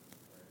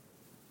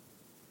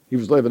 He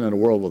was living in a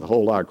world with a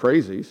whole lot of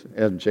crazies. It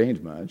hasn't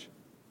changed much.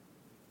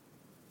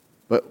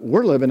 But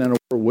we're living in a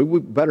world where we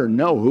better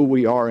know who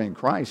we are in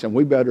Christ, and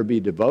we better be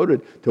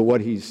devoted to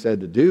what He's said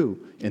to do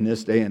in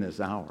this day and this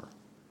hour.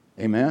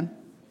 Amen?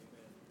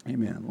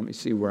 Amen. Let me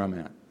see where I'm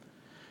at.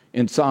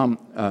 In Psalm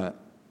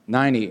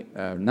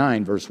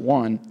 99, verse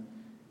 1,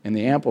 in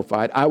the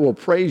Amplified, I will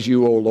praise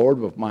you, O Lord,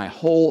 with my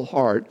whole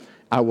heart.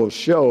 I will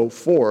show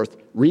forth,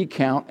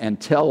 recount, and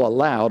tell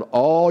aloud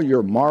all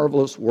your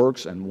marvelous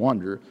works and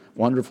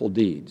wonderful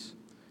deeds.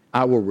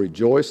 I will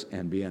rejoice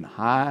and be in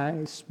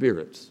high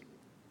spirits.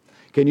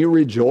 Can you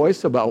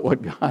rejoice about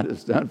what God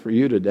has done for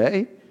you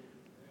today?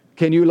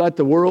 Can you let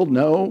the world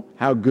know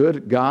how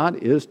good God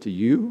is to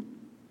you?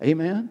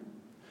 Amen?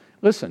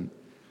 Listen,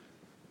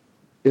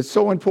 it's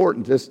so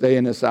important this day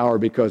and this hour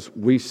because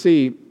we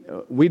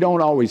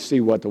don't always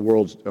see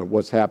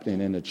what's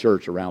happening in the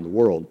church around the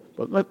world.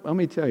 But let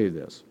me tell you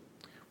this.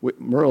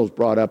 Merle's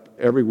brought up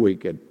every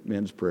week at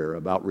men's prayer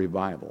about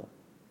revival.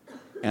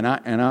 And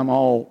I'm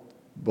all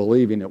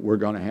believing that we're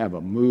going to have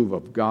a move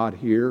of God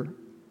here.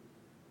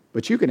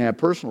 But you can have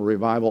personal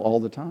revival all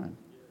the time.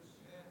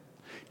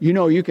 You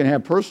know, you can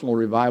have personal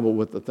revival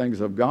with the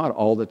things of God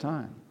all the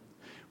time.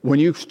 When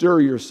you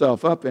stir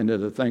yourself up into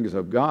the things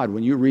of God,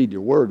 when you read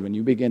your word, when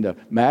you begin to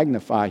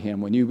magnify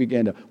Him, when you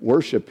begin to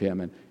worship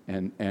Him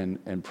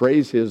and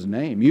praise His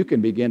name, you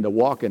can begin to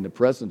walk in the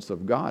presence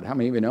of God. How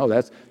many of you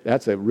know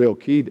that's a real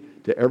key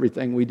to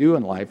everything we do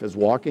in life is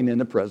walking in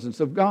the presence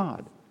of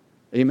God?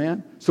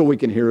 Amen? So we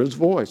can hear His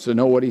voice, to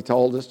know what He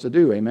told us to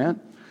do. Amen?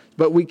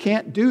 But we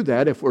can't do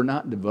that if we're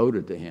not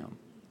devoted to Him.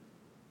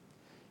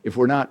 If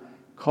we're not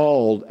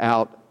called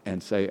out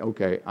and say,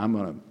 okay,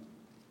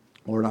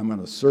 Lord, I'm going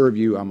to serve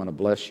you, I'm going to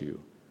bless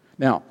you.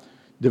 Now,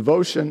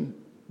 devotion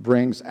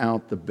brings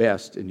out the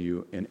best in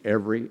you in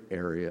every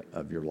area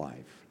of your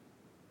life.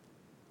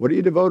 What are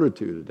you devoted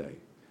to today?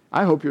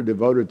 I hope you're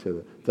devoted to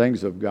the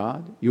things of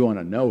God. You want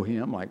to know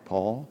Him like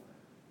Paul.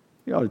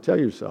 You ought to tell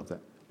yourself that,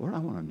 Lord, I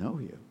want to know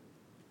you.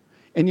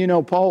 And you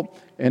know, Paul,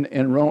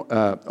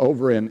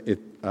 over in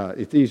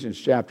Ephesians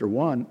chapter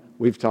 1,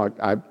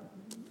 I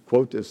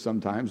quote this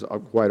sometimes,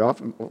 quite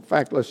often. In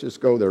fact, let's just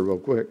go there real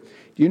quick.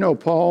 Do you know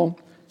Paul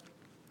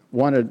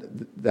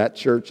wanted that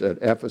church at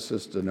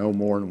Ephesus to know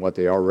more than what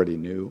they already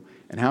knew?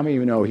 And how many of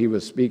you know he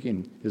was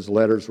speaking, his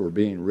letters were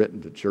being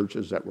written to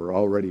churches that were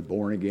already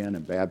born again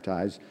and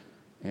baptized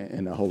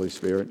in the Holy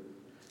Spirit?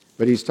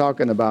 But he's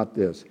talking about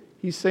this.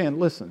 He's saying,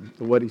 listen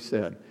to what he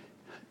said.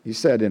 He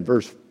said in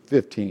verse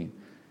 15,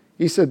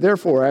 he said,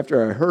 therefore,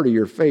 after I heard of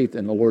your faith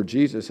in the Lord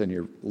Jesus and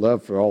your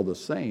love for all the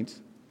saints,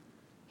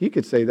 he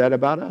could say that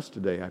about us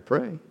today, I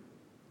pray.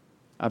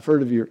 I've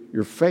heard of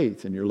your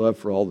faith and your love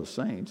for all the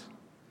saints.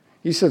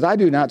 He says, I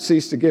do not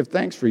cease to give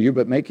thanks for you,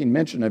 but making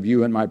mention of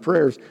you in my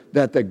prayers,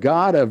 that the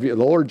God of the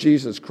Lord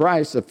Jesus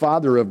Christ, the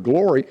Father of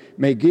glory,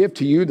 may give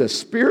to you the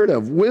spirit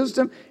of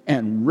wisdom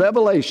and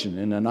revelation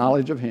in the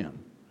knowledge of Him.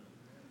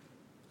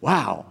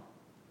 Wow.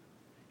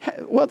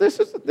 Well,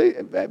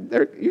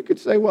 you could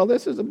say, well,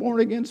 this is a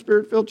born-again,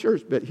 spirit-filled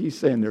church, but he's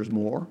saying there's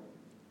more.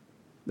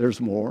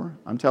 There's more.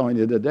 I'm telling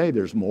you today,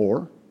 there's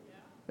more.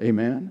 Yeah.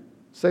 Amen.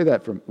 Say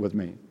that with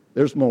me.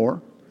 There's more.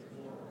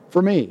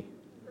 For me.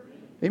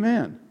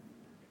 Amen.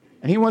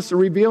 And He wants to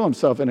reveal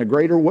Himself in a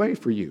greater way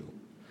for you.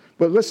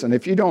 But listen,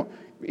 if you don't,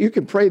 you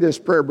can pray this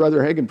prayer. Brother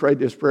Hagin prayed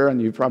this prayer, and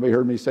you've probably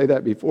heard me say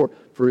that before,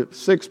 for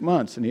 6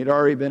 months, and he'd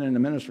already been in the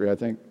ministry, I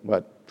think,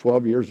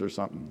 12 years or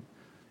something.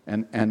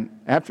 And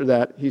after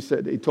that, he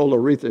told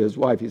Aretha, his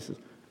wife, he says,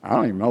 I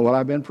don't even know what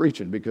I've been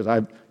preaching because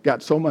I've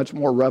got so much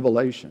more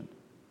revelation.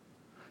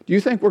 Do you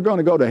think we're going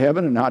to go to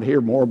heaven and not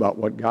hear more about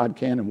what God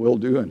can and will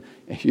do? And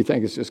you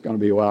think it's just going to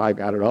be, well, I've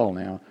got it all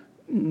now?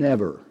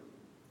 Never.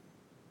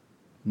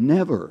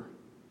 Never.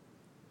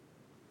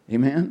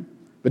 Amen?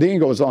 But then he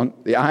goes on,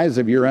 the eyes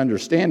of your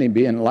understanding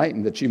be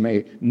enlightened that you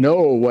may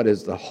know what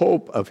is the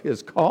hope of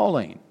His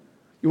calling.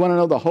 You want to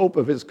know the hope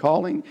of His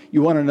calling?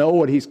 You want to know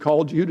what He's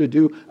called you to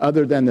do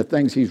other than the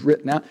things He's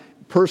written out?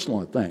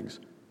 Personal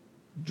things,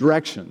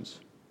 directions.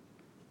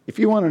 If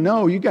you want to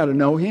know, you got to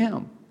know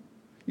Him.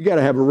 You got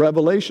to have a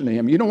revelation of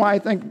Him. You know why I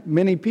think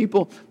many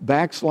people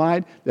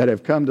backslide that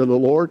have come to the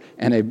Lord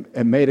and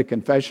have made a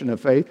confession of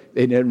faith?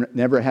 They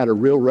never had a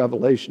real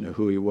revelation of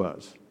who He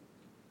was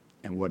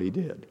and what He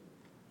did.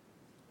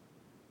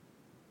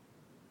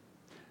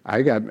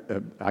 I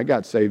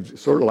got saved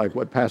sort of like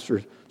what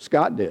Pastor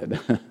Scott did.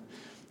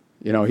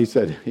 You know, he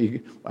said,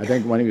 I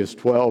think when he was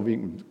 12, he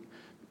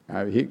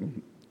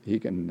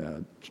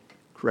can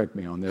correct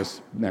me on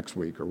this next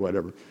week or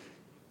whatever.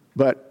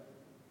 But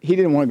he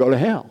didn't want to go to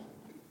hell.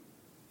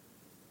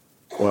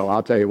 Well,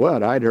 I'll tell you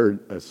what, I'd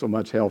heard so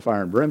much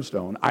hellfire and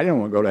brimstone, I didn't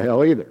want to go to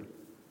hell either.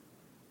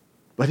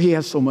 But He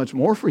has so much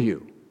more for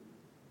you.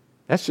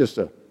 That's just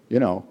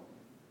get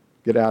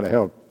out of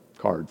hell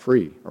card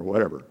free or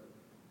whatever.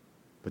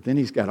 But then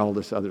He's got all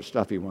this other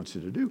stuff He wants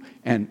you to do.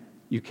 And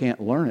you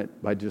can't learn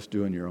it by just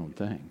doing your own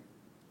thing.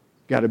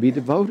 You've got to be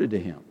devoted to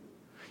Him.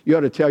 You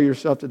ought to tell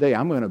yourself today,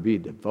 I'm going to be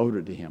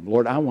devoted to Him.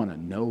 Lord, I want to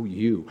know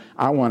You.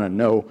 I want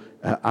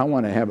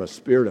to have a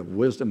spirit of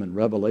wisdom and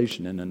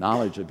revelation in the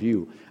knowledge of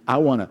You. I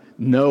want to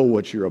know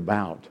what You're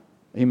about.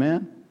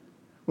 Amen?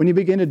 When you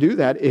begin to do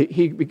that,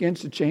 He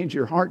begins to change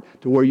your heart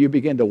to where you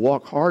begin to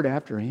walk hard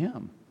after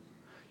Him.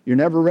 You're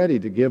never ready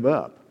to give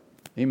up.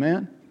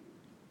 Amen?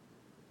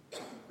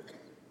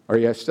 Are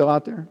you still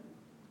out there?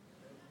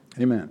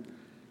 Amen.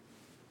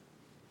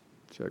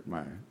 Check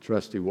my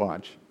trusty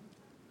watch.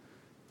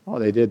 Oh,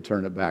 they did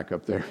turn it back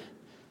up there.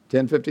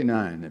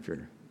 10:59 if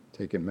you're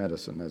taking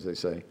medicine, as they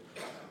say.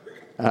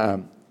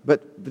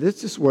 But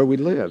this is where we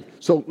live.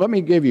 So let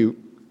me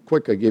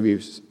quickly give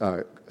you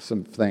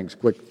some things,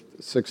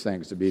 6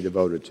 things to be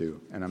devoted to,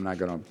 and I'm not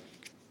going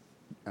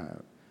to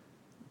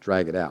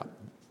drag it out.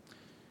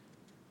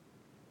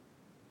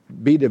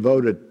 Be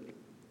devoted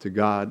to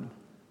God,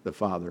 the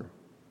Father,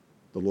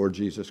 the Lord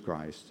Jesus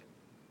Christ,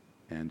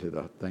 and to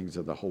the things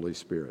of the Holy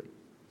Spirit.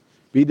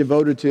 Be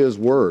devoted to His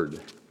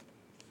Word.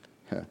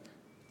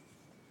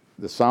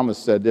 The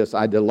psalmist said this,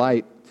 I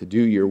delight to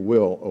do your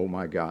will, O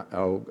my God,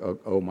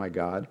 O my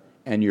God,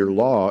 and your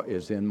law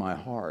is in my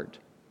heart.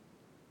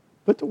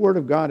 Put the Word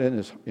of God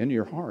in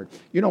your heart.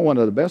 You know, one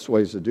of the best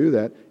ways to do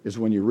that is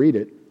when you read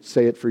it,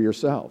 say it for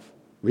yourself.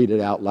 Read it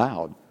out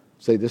loud.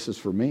 Say, this is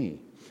for me.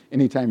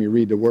 Anytime you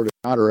read the Word of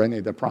God or any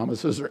of the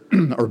promises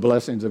or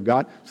blessings of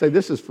God, say,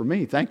 this is for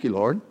me. Thank you,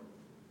 Lord.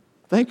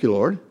 Thank you,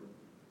 Lord.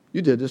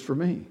 You did this for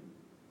me.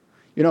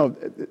 You know,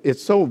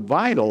 it's so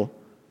vital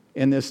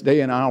in this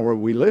day and hour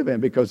we live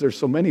in because there's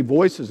so many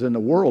voices in the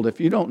world.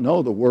 If you don't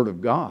know the Word of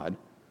God,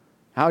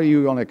 how are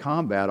you going to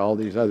combat all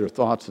these other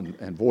thoughts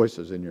and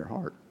voices in your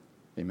heart?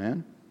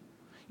 Amen?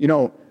 You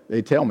know,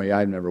 they tell me,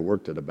 I've never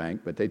worked at a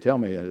bank, but they tell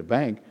me at a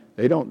bank,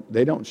 they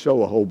don't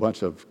show a whole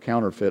bunch of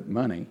counterfeit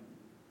money.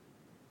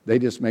 They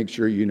just make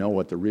sure you know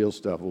what the real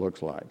stuff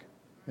looks like.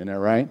 Isn't that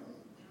right?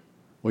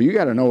 Well, you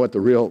got to know what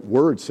the real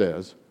Word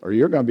says, or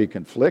you're going to be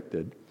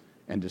conflicted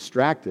and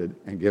distracted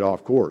and get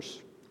off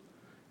course.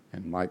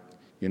 And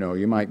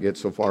you might get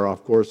so far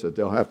off course that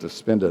they'll have to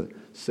send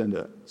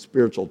a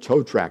spiritual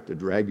tow truck to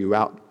drag you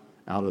out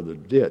of the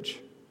ditch.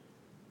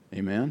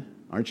 Amen?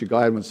 Aren't you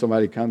glad when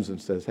somebody comes and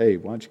says, hey,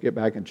 why don't you get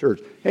back in church?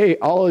 Hey,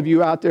 all of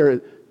you out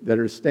there that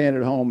are staying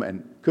at home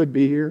and could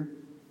be here,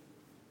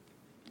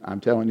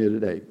 I'm telling you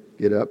today,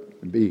 get up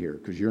and be here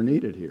because you're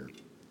needed here.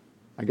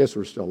 I guess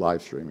we're still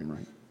live streaming,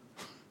 right?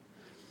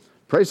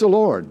 Praise the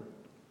Lord.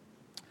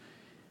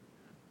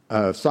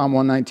 Psalm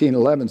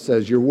 119:11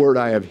 says, your word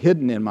I have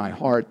hidden in my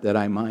heart that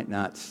I might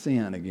not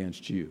sin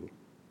against you.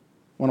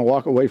 Want to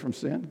walk away from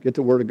sin? Get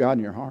the Word of God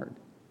in your heart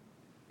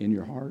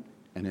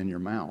and in your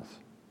mouth.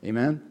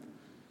 Amen?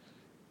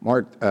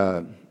 Mark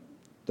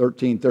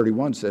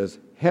 13:31 says,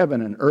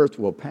 heaven and earth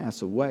will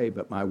pass away,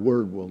 but my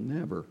word will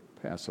never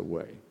pass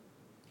away.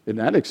 Isn't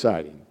that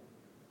exciting?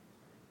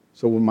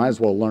 So we might as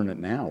well learn it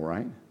now,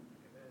 right?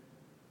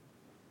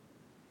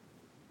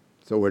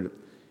 So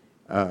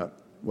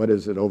what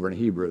is it over in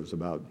Hebrews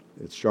about?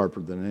 It's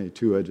sharper than any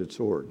two-edged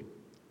sword.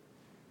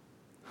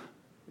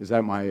 Is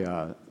that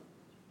my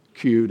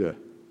cue to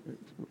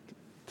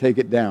take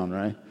it down,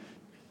 right?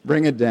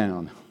 Bring it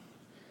down.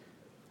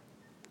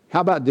 How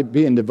about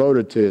being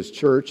devoted to His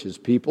church, His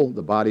people,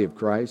 the body of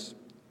Christ,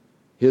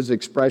 His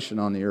expression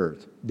on the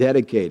earth,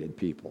 dedicated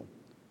people,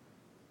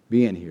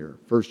 being here.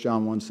 1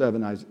 John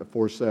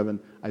 4:7,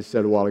 I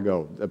said a while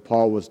ago that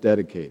Paul was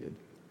dedicated.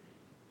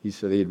 He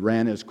said he'd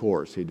ran his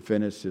course. He'd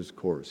finished his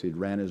course. He'd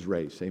ran his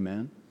race.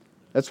 Amen?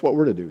 That's what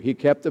we're to do. He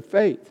kept the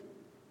faith.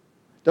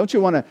 Don't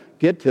you want to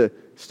get to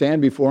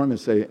stand before Him and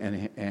say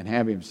and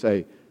have Him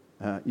say,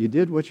 you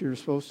did what you were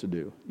supposed to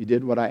do. You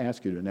did what I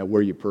asked you to do. Now,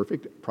 were you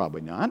perfect?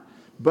 Probably not.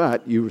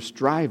 But you were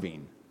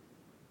striving.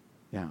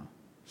 Yeah,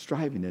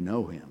 striving to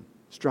know Him.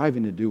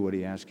 Striving to do what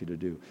He asked you to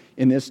do.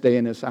 In this day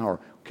and this hour,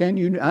 can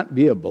you not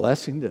be a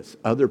blessing to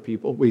other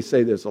people? We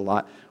say this a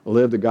lot.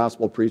 Live the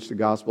gospel, preach the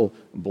gospel,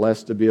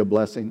 blessed to be a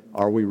blessing.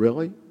 Are we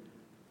really?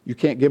 You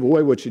can't give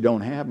away what you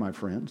don't have, my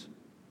friends.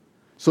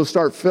 So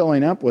start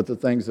filling up with the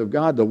things of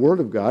God, the Word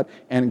of God,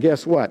 and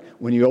guess what?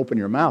 When you open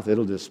your mouth,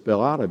 it'll just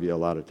spill out of you a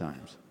lot of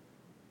times.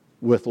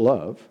 With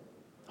love,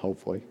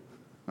 hopefully.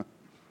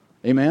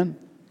 Amen?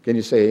 Can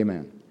you say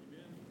amen?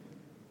 Amen?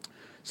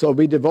 So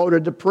be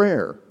devoted to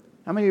prayer.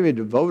 How many of you are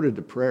devoted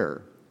to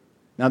prayer?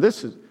 Now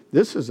this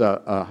is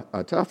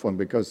a tough one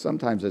because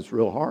sometimes it's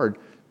real hard.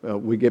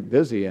 We get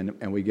busy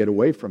and we get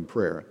away from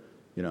prayer,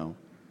 you know.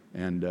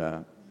 And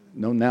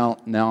now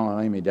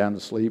laying me down to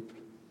sleep,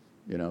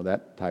 you know,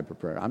 that type of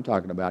prayer. I'm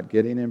talking about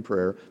getting in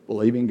prayer,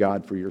 believing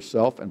God for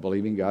yourself and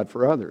believing God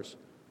for others.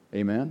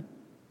 Amen?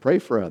 Pray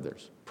for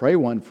others. Pray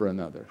one for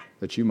another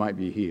that you might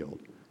be healed.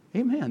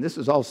 Amen. This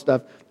is all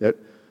stuff that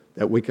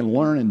we can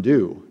learn and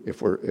do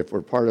if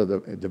we're part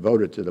of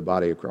devoted to the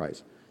body of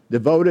Christ.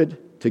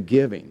 Devoted to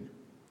giving.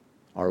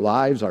 Our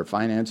lives, our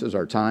finances,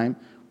 our time.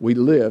 We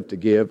live to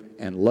give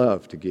and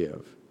love to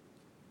give.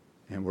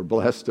 And we're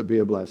blessed to be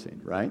a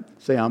blessing, right?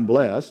 Say, I'm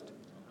blessed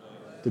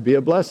to be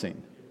a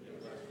blessing.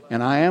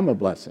 And I am a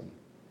blessing.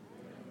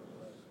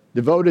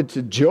 Devoted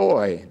to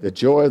joy. The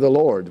joy of the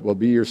Lord will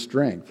be your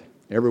strength.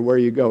 Everywhere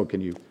you go,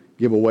 can you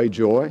give away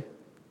joy?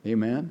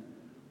 Amen?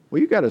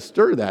 Well, you got to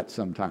stir that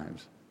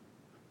sometimes.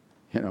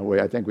 You know,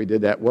 I think we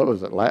did that, what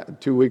was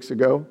it, 2 weeks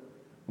ago?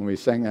 When we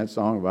sang that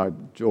song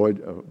about joy.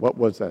 What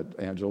was that,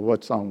 Angela?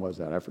 What song was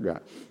that? I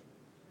forgot.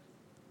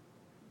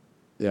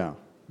 Yeah.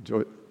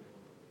 Joy.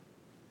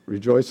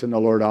 Rejoice in the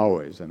Lord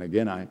always. And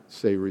again, I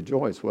say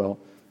rejoice. Well,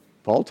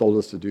 Paul told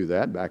us to do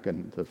that back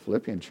in the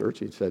Philippian church.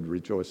 He said,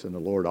 rejoice in the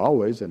Lord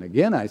always. And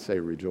again, I say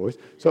rejoice.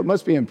 So it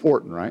must be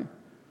important, right?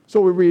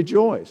 So we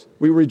rejoice.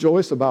 We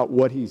rejoice about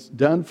what he's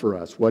done for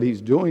us, what he's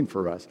doing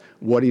for us,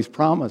 what he's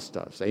promised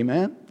us.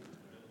 Amen?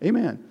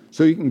 Amen.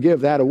 So you can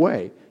give that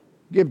away.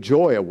 Give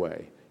joy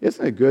away.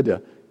 Isn't it good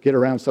to get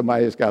around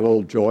somebody that's got a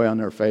little joy on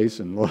their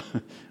face and a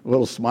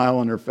little smile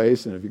on their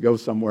face? And if you go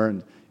somewhere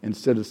and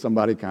instead of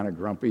somebody kind of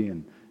grumpy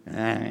and,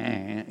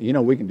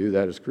 we can do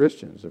that as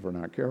Christians if we're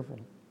not careful.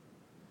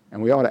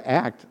 And we ought to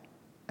act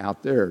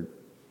out there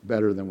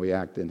better than we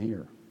act in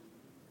here.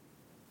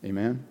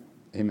 Amen?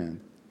 Amen.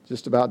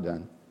 Just about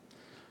done.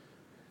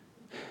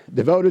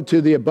 Devoted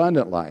to the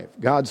abundant life,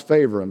 God's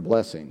favor and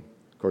blessing.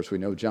 Of course, we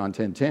know John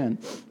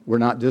 10:10. We're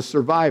not just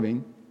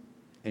surviving.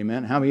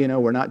 Amen? How many of you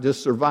know we're not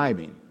just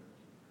surviving?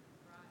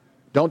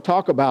 Don't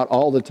talk about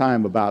all the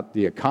time about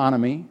the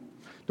economy.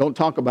 Don't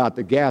talk about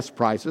the gas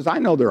prices. I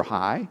know they're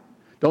high.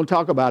 Don't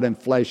talk about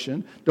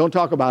inflation. Don't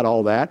talk about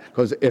all that,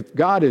 because if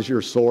God is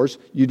your source,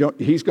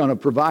 He's going to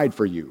provide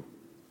for you.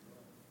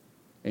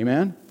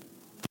 Amen?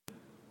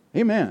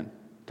 Amen.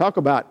 Talk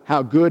about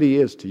how good He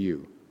is to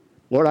you.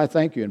 Lord, I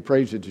thank you and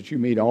praise you that you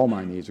meet all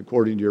my needs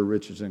according to your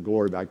riches and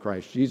glory by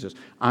Christ Jesus.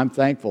 I'm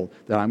thankful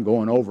that I'm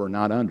going over,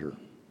 not under.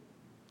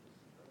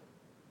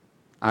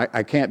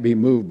 I can't be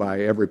moved by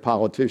every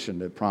politician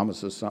that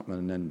promises something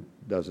and then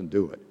doesn't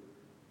do it.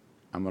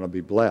 I'm going to be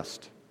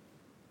blessed.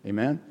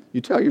 Amen?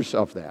 You tell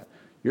yourself that.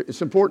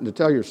 It's important to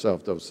tell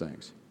yourself those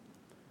things.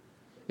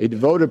 A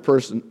devoted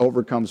person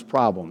overcomes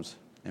problems,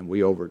 and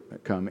we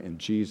overcome in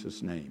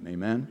Jesus' name.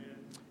 Amen?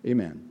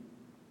 Amen.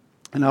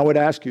 And I would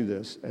ask you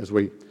this as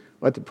we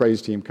let the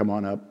praise team come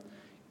on up,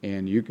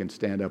 and you can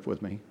stand up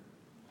with me.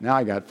 Now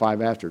I got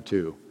 5 after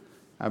 2.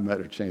 I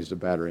better change the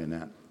battery in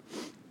that.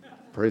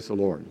 Praise the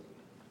Lord.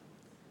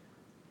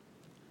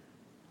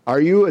 Are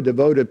you a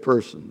devoted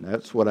person?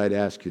 That's what I'd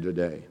ask you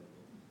today.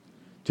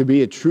 To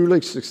be a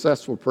truly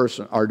successful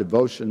person, our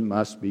devotion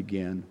must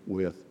begin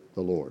with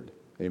the Lord.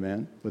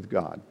 Amen? With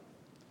God.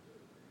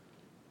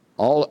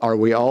 Are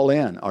we all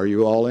in? Are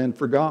you all in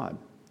for God?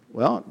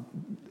 Well,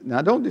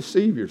 now don't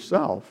deceive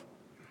yourself.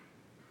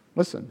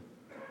 Listen,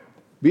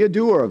 be a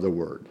doer of the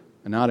word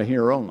and not a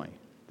hearer only,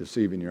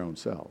 deceiving your own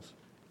selves.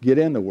 Get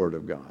in the word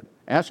of God.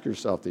 Ask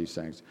yourself these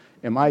things.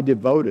 Am I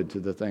devoted to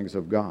the things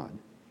of God?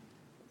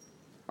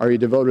 Are you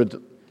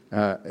devoted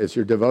is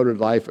your devoted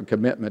life a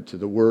commitment to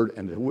the Word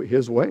and to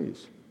His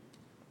ways?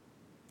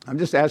 I'm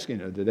just asking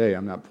you today.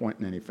 I'm not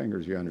pointing any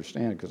fingers, you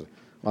understand, because a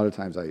lot of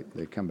times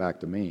they come back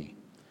to me.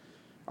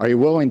 Are you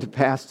willing to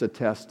pass the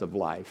test of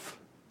life?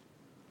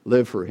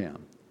 Live for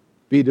Him.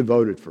 Be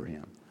devoted for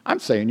Him. I'm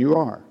saying you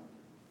are.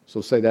 So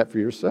say that for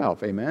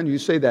yourself. Amen? You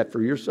say that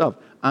for yourself.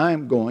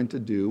 I'm going to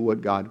do what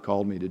God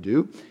called me to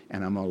do,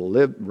 and I'm going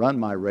to run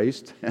my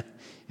race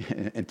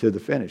to the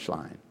finish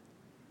line.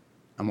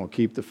 I'm going to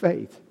keep the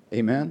faith.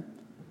 Amen?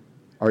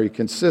 Are you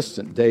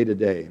consistent day to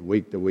day,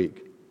 week to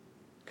week?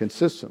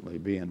 Consistently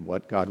being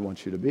what God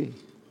wants you to be.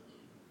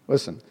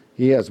 Listen,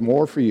 He has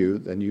more for you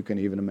than you can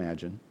even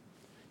imagine.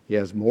 He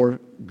has more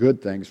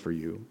good things for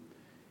you.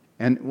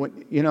 And,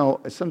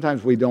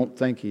 sometimes we don't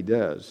think He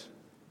does.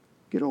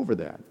 Get over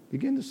that.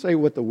 Begin to say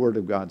what the Word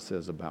of God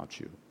says about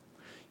you.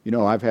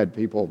 I've had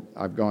people,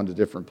 I've gone to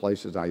different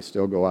places. I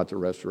still go out to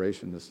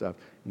restoration and stuff.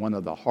 One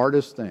of the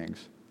hardest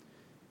things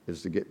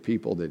is to get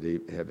people that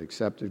have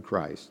accepted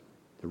Christ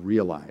to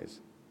realize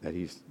that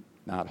He's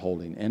not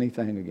holding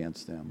anything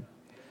against them,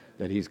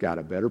 that He's got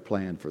a better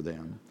plan for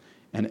them.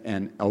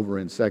 And over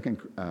in 2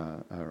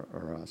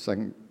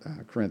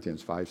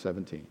 Corinthians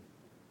 5:17,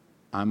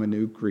 I'm a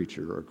new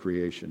creature or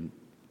creation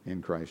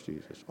in Christ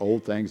Jesus.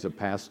 Old things have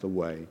passed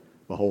away.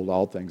 Behold,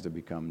 all things have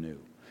become new.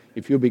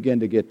 If you begin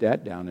to get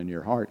that down in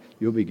your heart,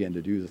 you'll begin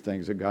to do the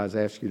things that God's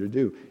asked you to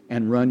do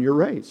and run your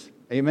race.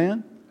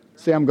 Amen?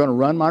 Say, I'm going to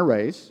run my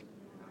race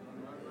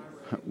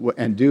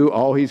and do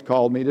all He's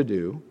called me to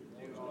do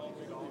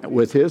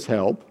with His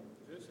help,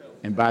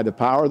 and by the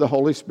power of the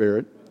Holy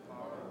Spirit,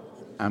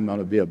 I'm going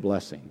to be a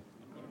blessing.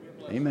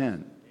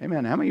 Amen.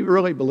 Amen. How many of you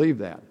really believe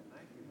that?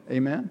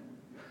 Amen.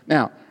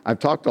 Now, I've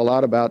talked a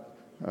lot about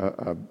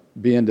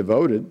being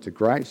devoted to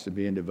Christ and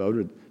being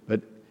devoted,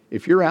 but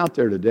if you're out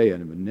there today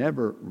and have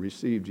never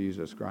received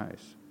Jesus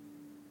Christ,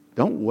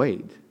 don't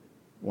wait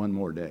one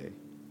more day.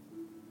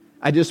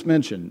 I just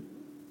mentioned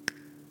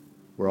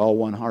we're all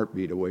one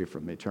heartbeat away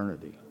from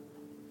eternity.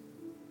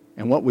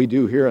 And what we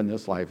do here in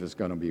this life is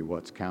going to be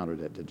what's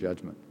counted at the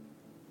judgment.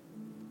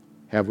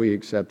 Have we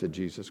accepted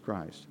Jesus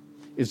Christ?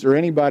 Is there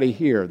anybody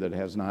here that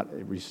has not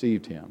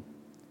received Him?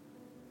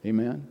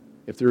 Amen?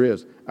 If there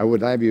is, I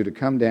would have you to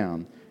come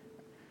down.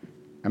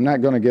 I'm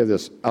not going to give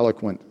this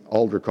eloquent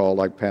altar call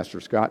like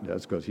Pastor Scott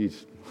does, because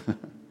he's...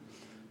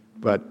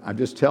 But I'm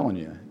just telling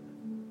you,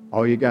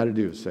 all you got to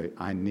do is say,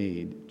 I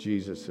need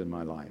Jesus in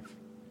my life.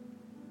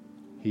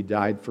 He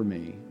died for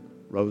me,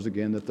 rose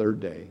again the third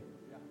day.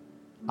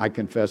 I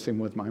confess Him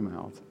with my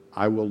mouth.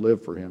 I will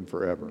live for Him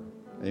forever.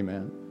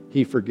 Amen.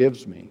 He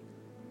forgives me.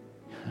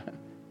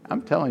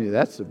 I'm telling you,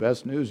 that's the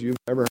best news you've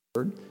ever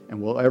heard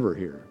and will ever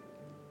hear.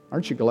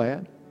 Aren't you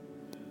glad?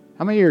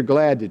 How many of you are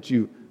glad that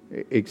you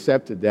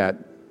accepted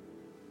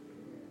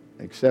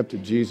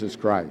Jesus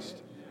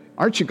Christ?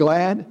 Aren't you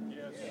glad?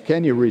 Yes.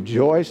 Can you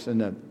rejoice in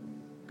the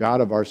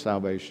God of our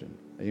salvation?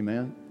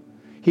 Amen.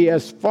 He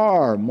has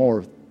far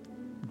more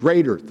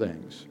greater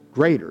things.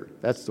 Greater,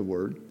 that's the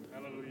word.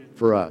 Hallelujah.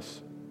 For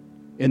us.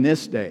 In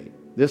this day,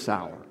 this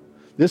hour.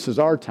 This is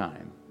our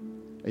time.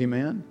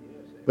 Amen.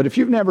 But if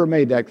you've never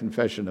made that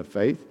confession of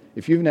faith,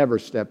 if you've never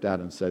stepped out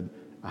and said,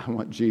 I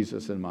want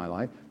Jesus in my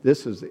life,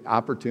 this is the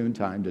opportune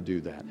time to do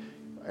that.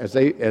 As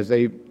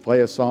they play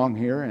a song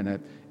here,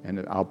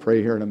 and I'll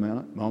pray here in a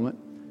moment,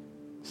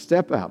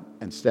 step out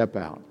and step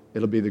out.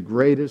 It'll be the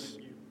greatest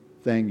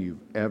thing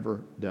you've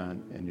ever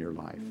done in your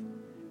life.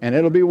 And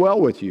it'll be well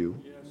with you.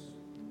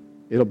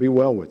 It'll be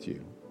well with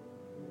you.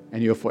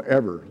 And you'll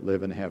forever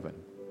live in heaven.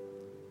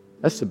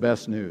 That's the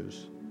best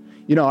news.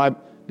 You know, I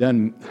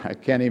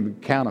can't even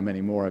count them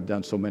anymore. I've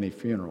done so many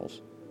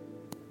funerals.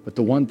 But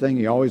the one thing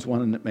you always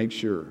want to make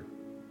sure,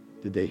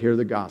 did they hear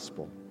the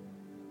gospel?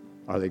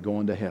 Are they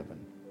going to heaven?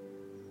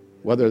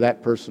 Whether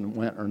that person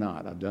went or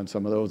not. I've done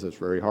some of those. It's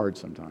very hard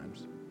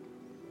sometimes.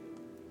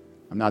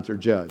 I'm not their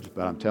judge,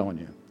 but I'm telling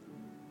you,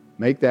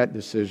 make that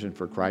decision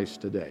for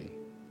Christ today.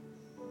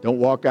 Don't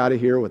walk out of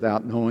here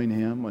without knowing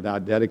Him,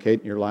 without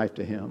dedicating your life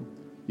to Him.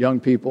 Young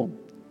people,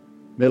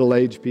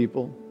 middle-aged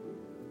people,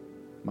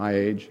 my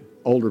age,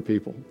 older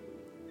people.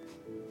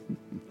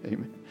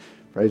 Amen.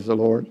 Praise the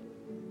Lord.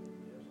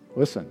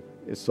 Listen,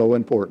 it's so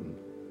important.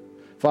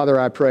 Father,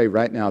 I pray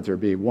right now if there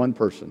be one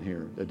person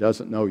here that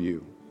doesn't know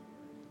you,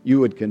 you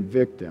would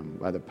convict them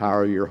by the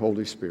power of your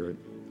Holy Spirit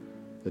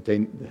that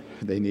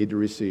they need to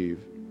receive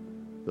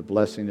the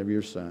blessing of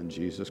your Son,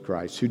 Jesus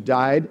Christ, who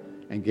died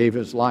and gave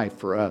His life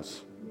for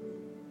us.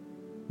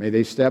 May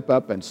they step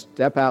up and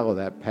step out of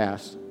that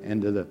past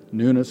into the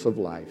newness of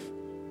life.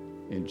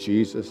 In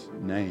Jesus'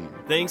 name.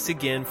 Thanks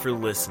again for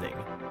listening.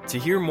 To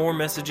hear more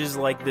messages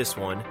like this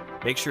one,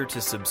 make sure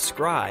to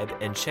subscribe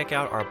and check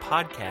out our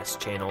podcast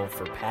channel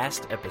for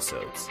past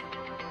episodes.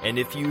 And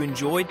if you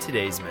enjoyed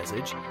today's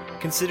message,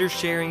 consider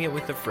sharing it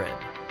with a friend.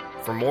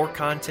 For more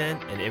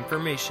content and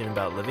information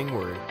about Living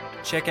Word,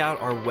 check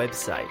out our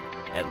website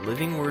at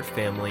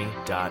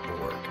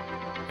livingwordfamily.org.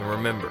 And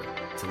remember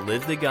to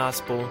live the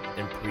gospel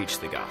and preach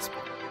the gospel.